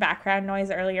causing background noise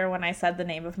earlier when I said the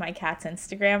name of my cat's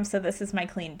Instagram, so this is my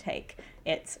clean take.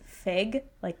 It's fig,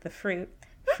 like the fruit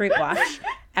wash,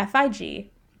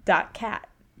 FIG.cat,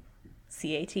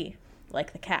 CAT,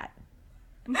 like the cat.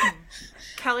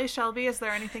 Kelly Shelby, is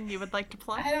there anything you would like to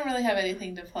plug? I don't really have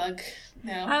anything to plug.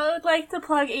 No. I would like to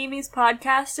plug Amy's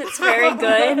podcast. It's very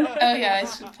good. Oh yeah, I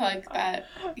should plug that.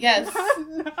 Yes.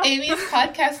 Amy's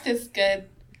podcast is good.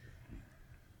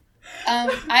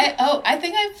 I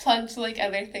think I've plugged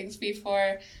other things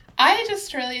before. I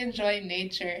just really enjoy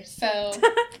nature, so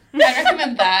I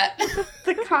recommend that.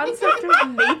 The concept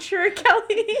of nature,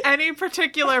 Kelly. Any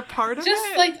particular part of Just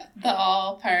it? the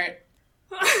all part.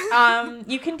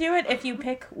 You can do it if you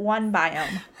pick one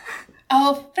biome.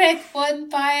 Oh, frick, one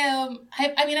biome.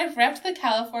 I mean, I've repped the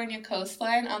California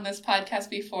coastline on this podcast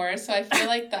before, so I feel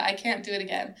like that I can't do it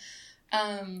again.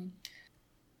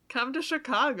 Come to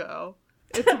Chicago.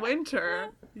 It's winter.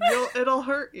 It'll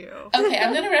hurt you. Okay,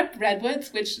 I'm gonna rep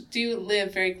redwoods, which do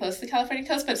live very close to the California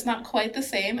coast, but it's not quite the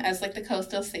same as the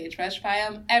coastal sagebrush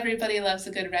biome. Everybody loves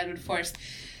a good redwood forest.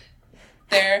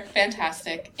 They're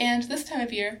fantastic, and this time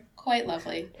of year, quite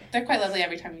lovely. They're quite lovely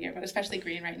every time of year, but especially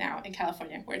green right now in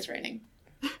California where it's raining.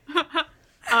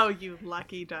 Oh, you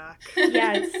lucky duck.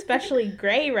 Yeah, it's especially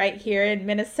gray right here in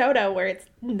Minnesota where it's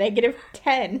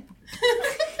 -10.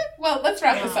 Well, let's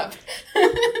wrap this up.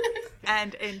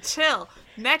 And until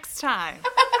next time.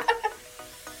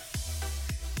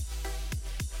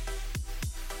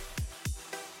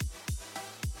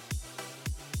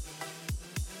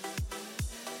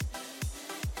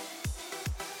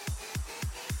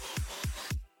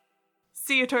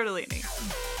 See you, Tortellini.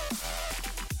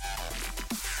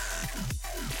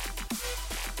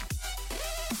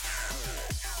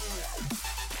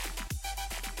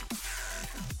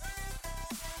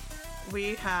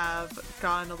 We have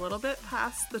gone a little bit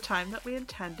past the time that we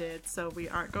intended, so we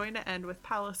aren't going to end with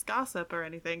Palace Gossip or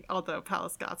anything, although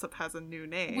Palace Gossip has a new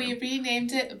name. We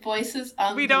renamed it Voices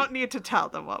on We don't need to tell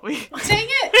them what we... Dang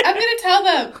it! I'm gonna tell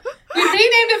them! We renamed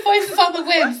it Voices on the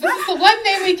Winds. This is the one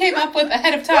name we came up with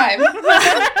ahead of time.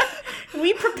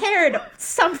 We prepared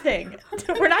something.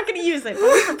 We're not going to use it, but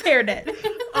we prepared it.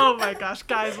 Oh my gosh,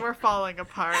 guys, we're falling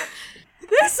apart.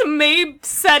 This may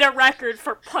set a record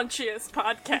for punchiest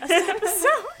podcast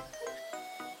episode.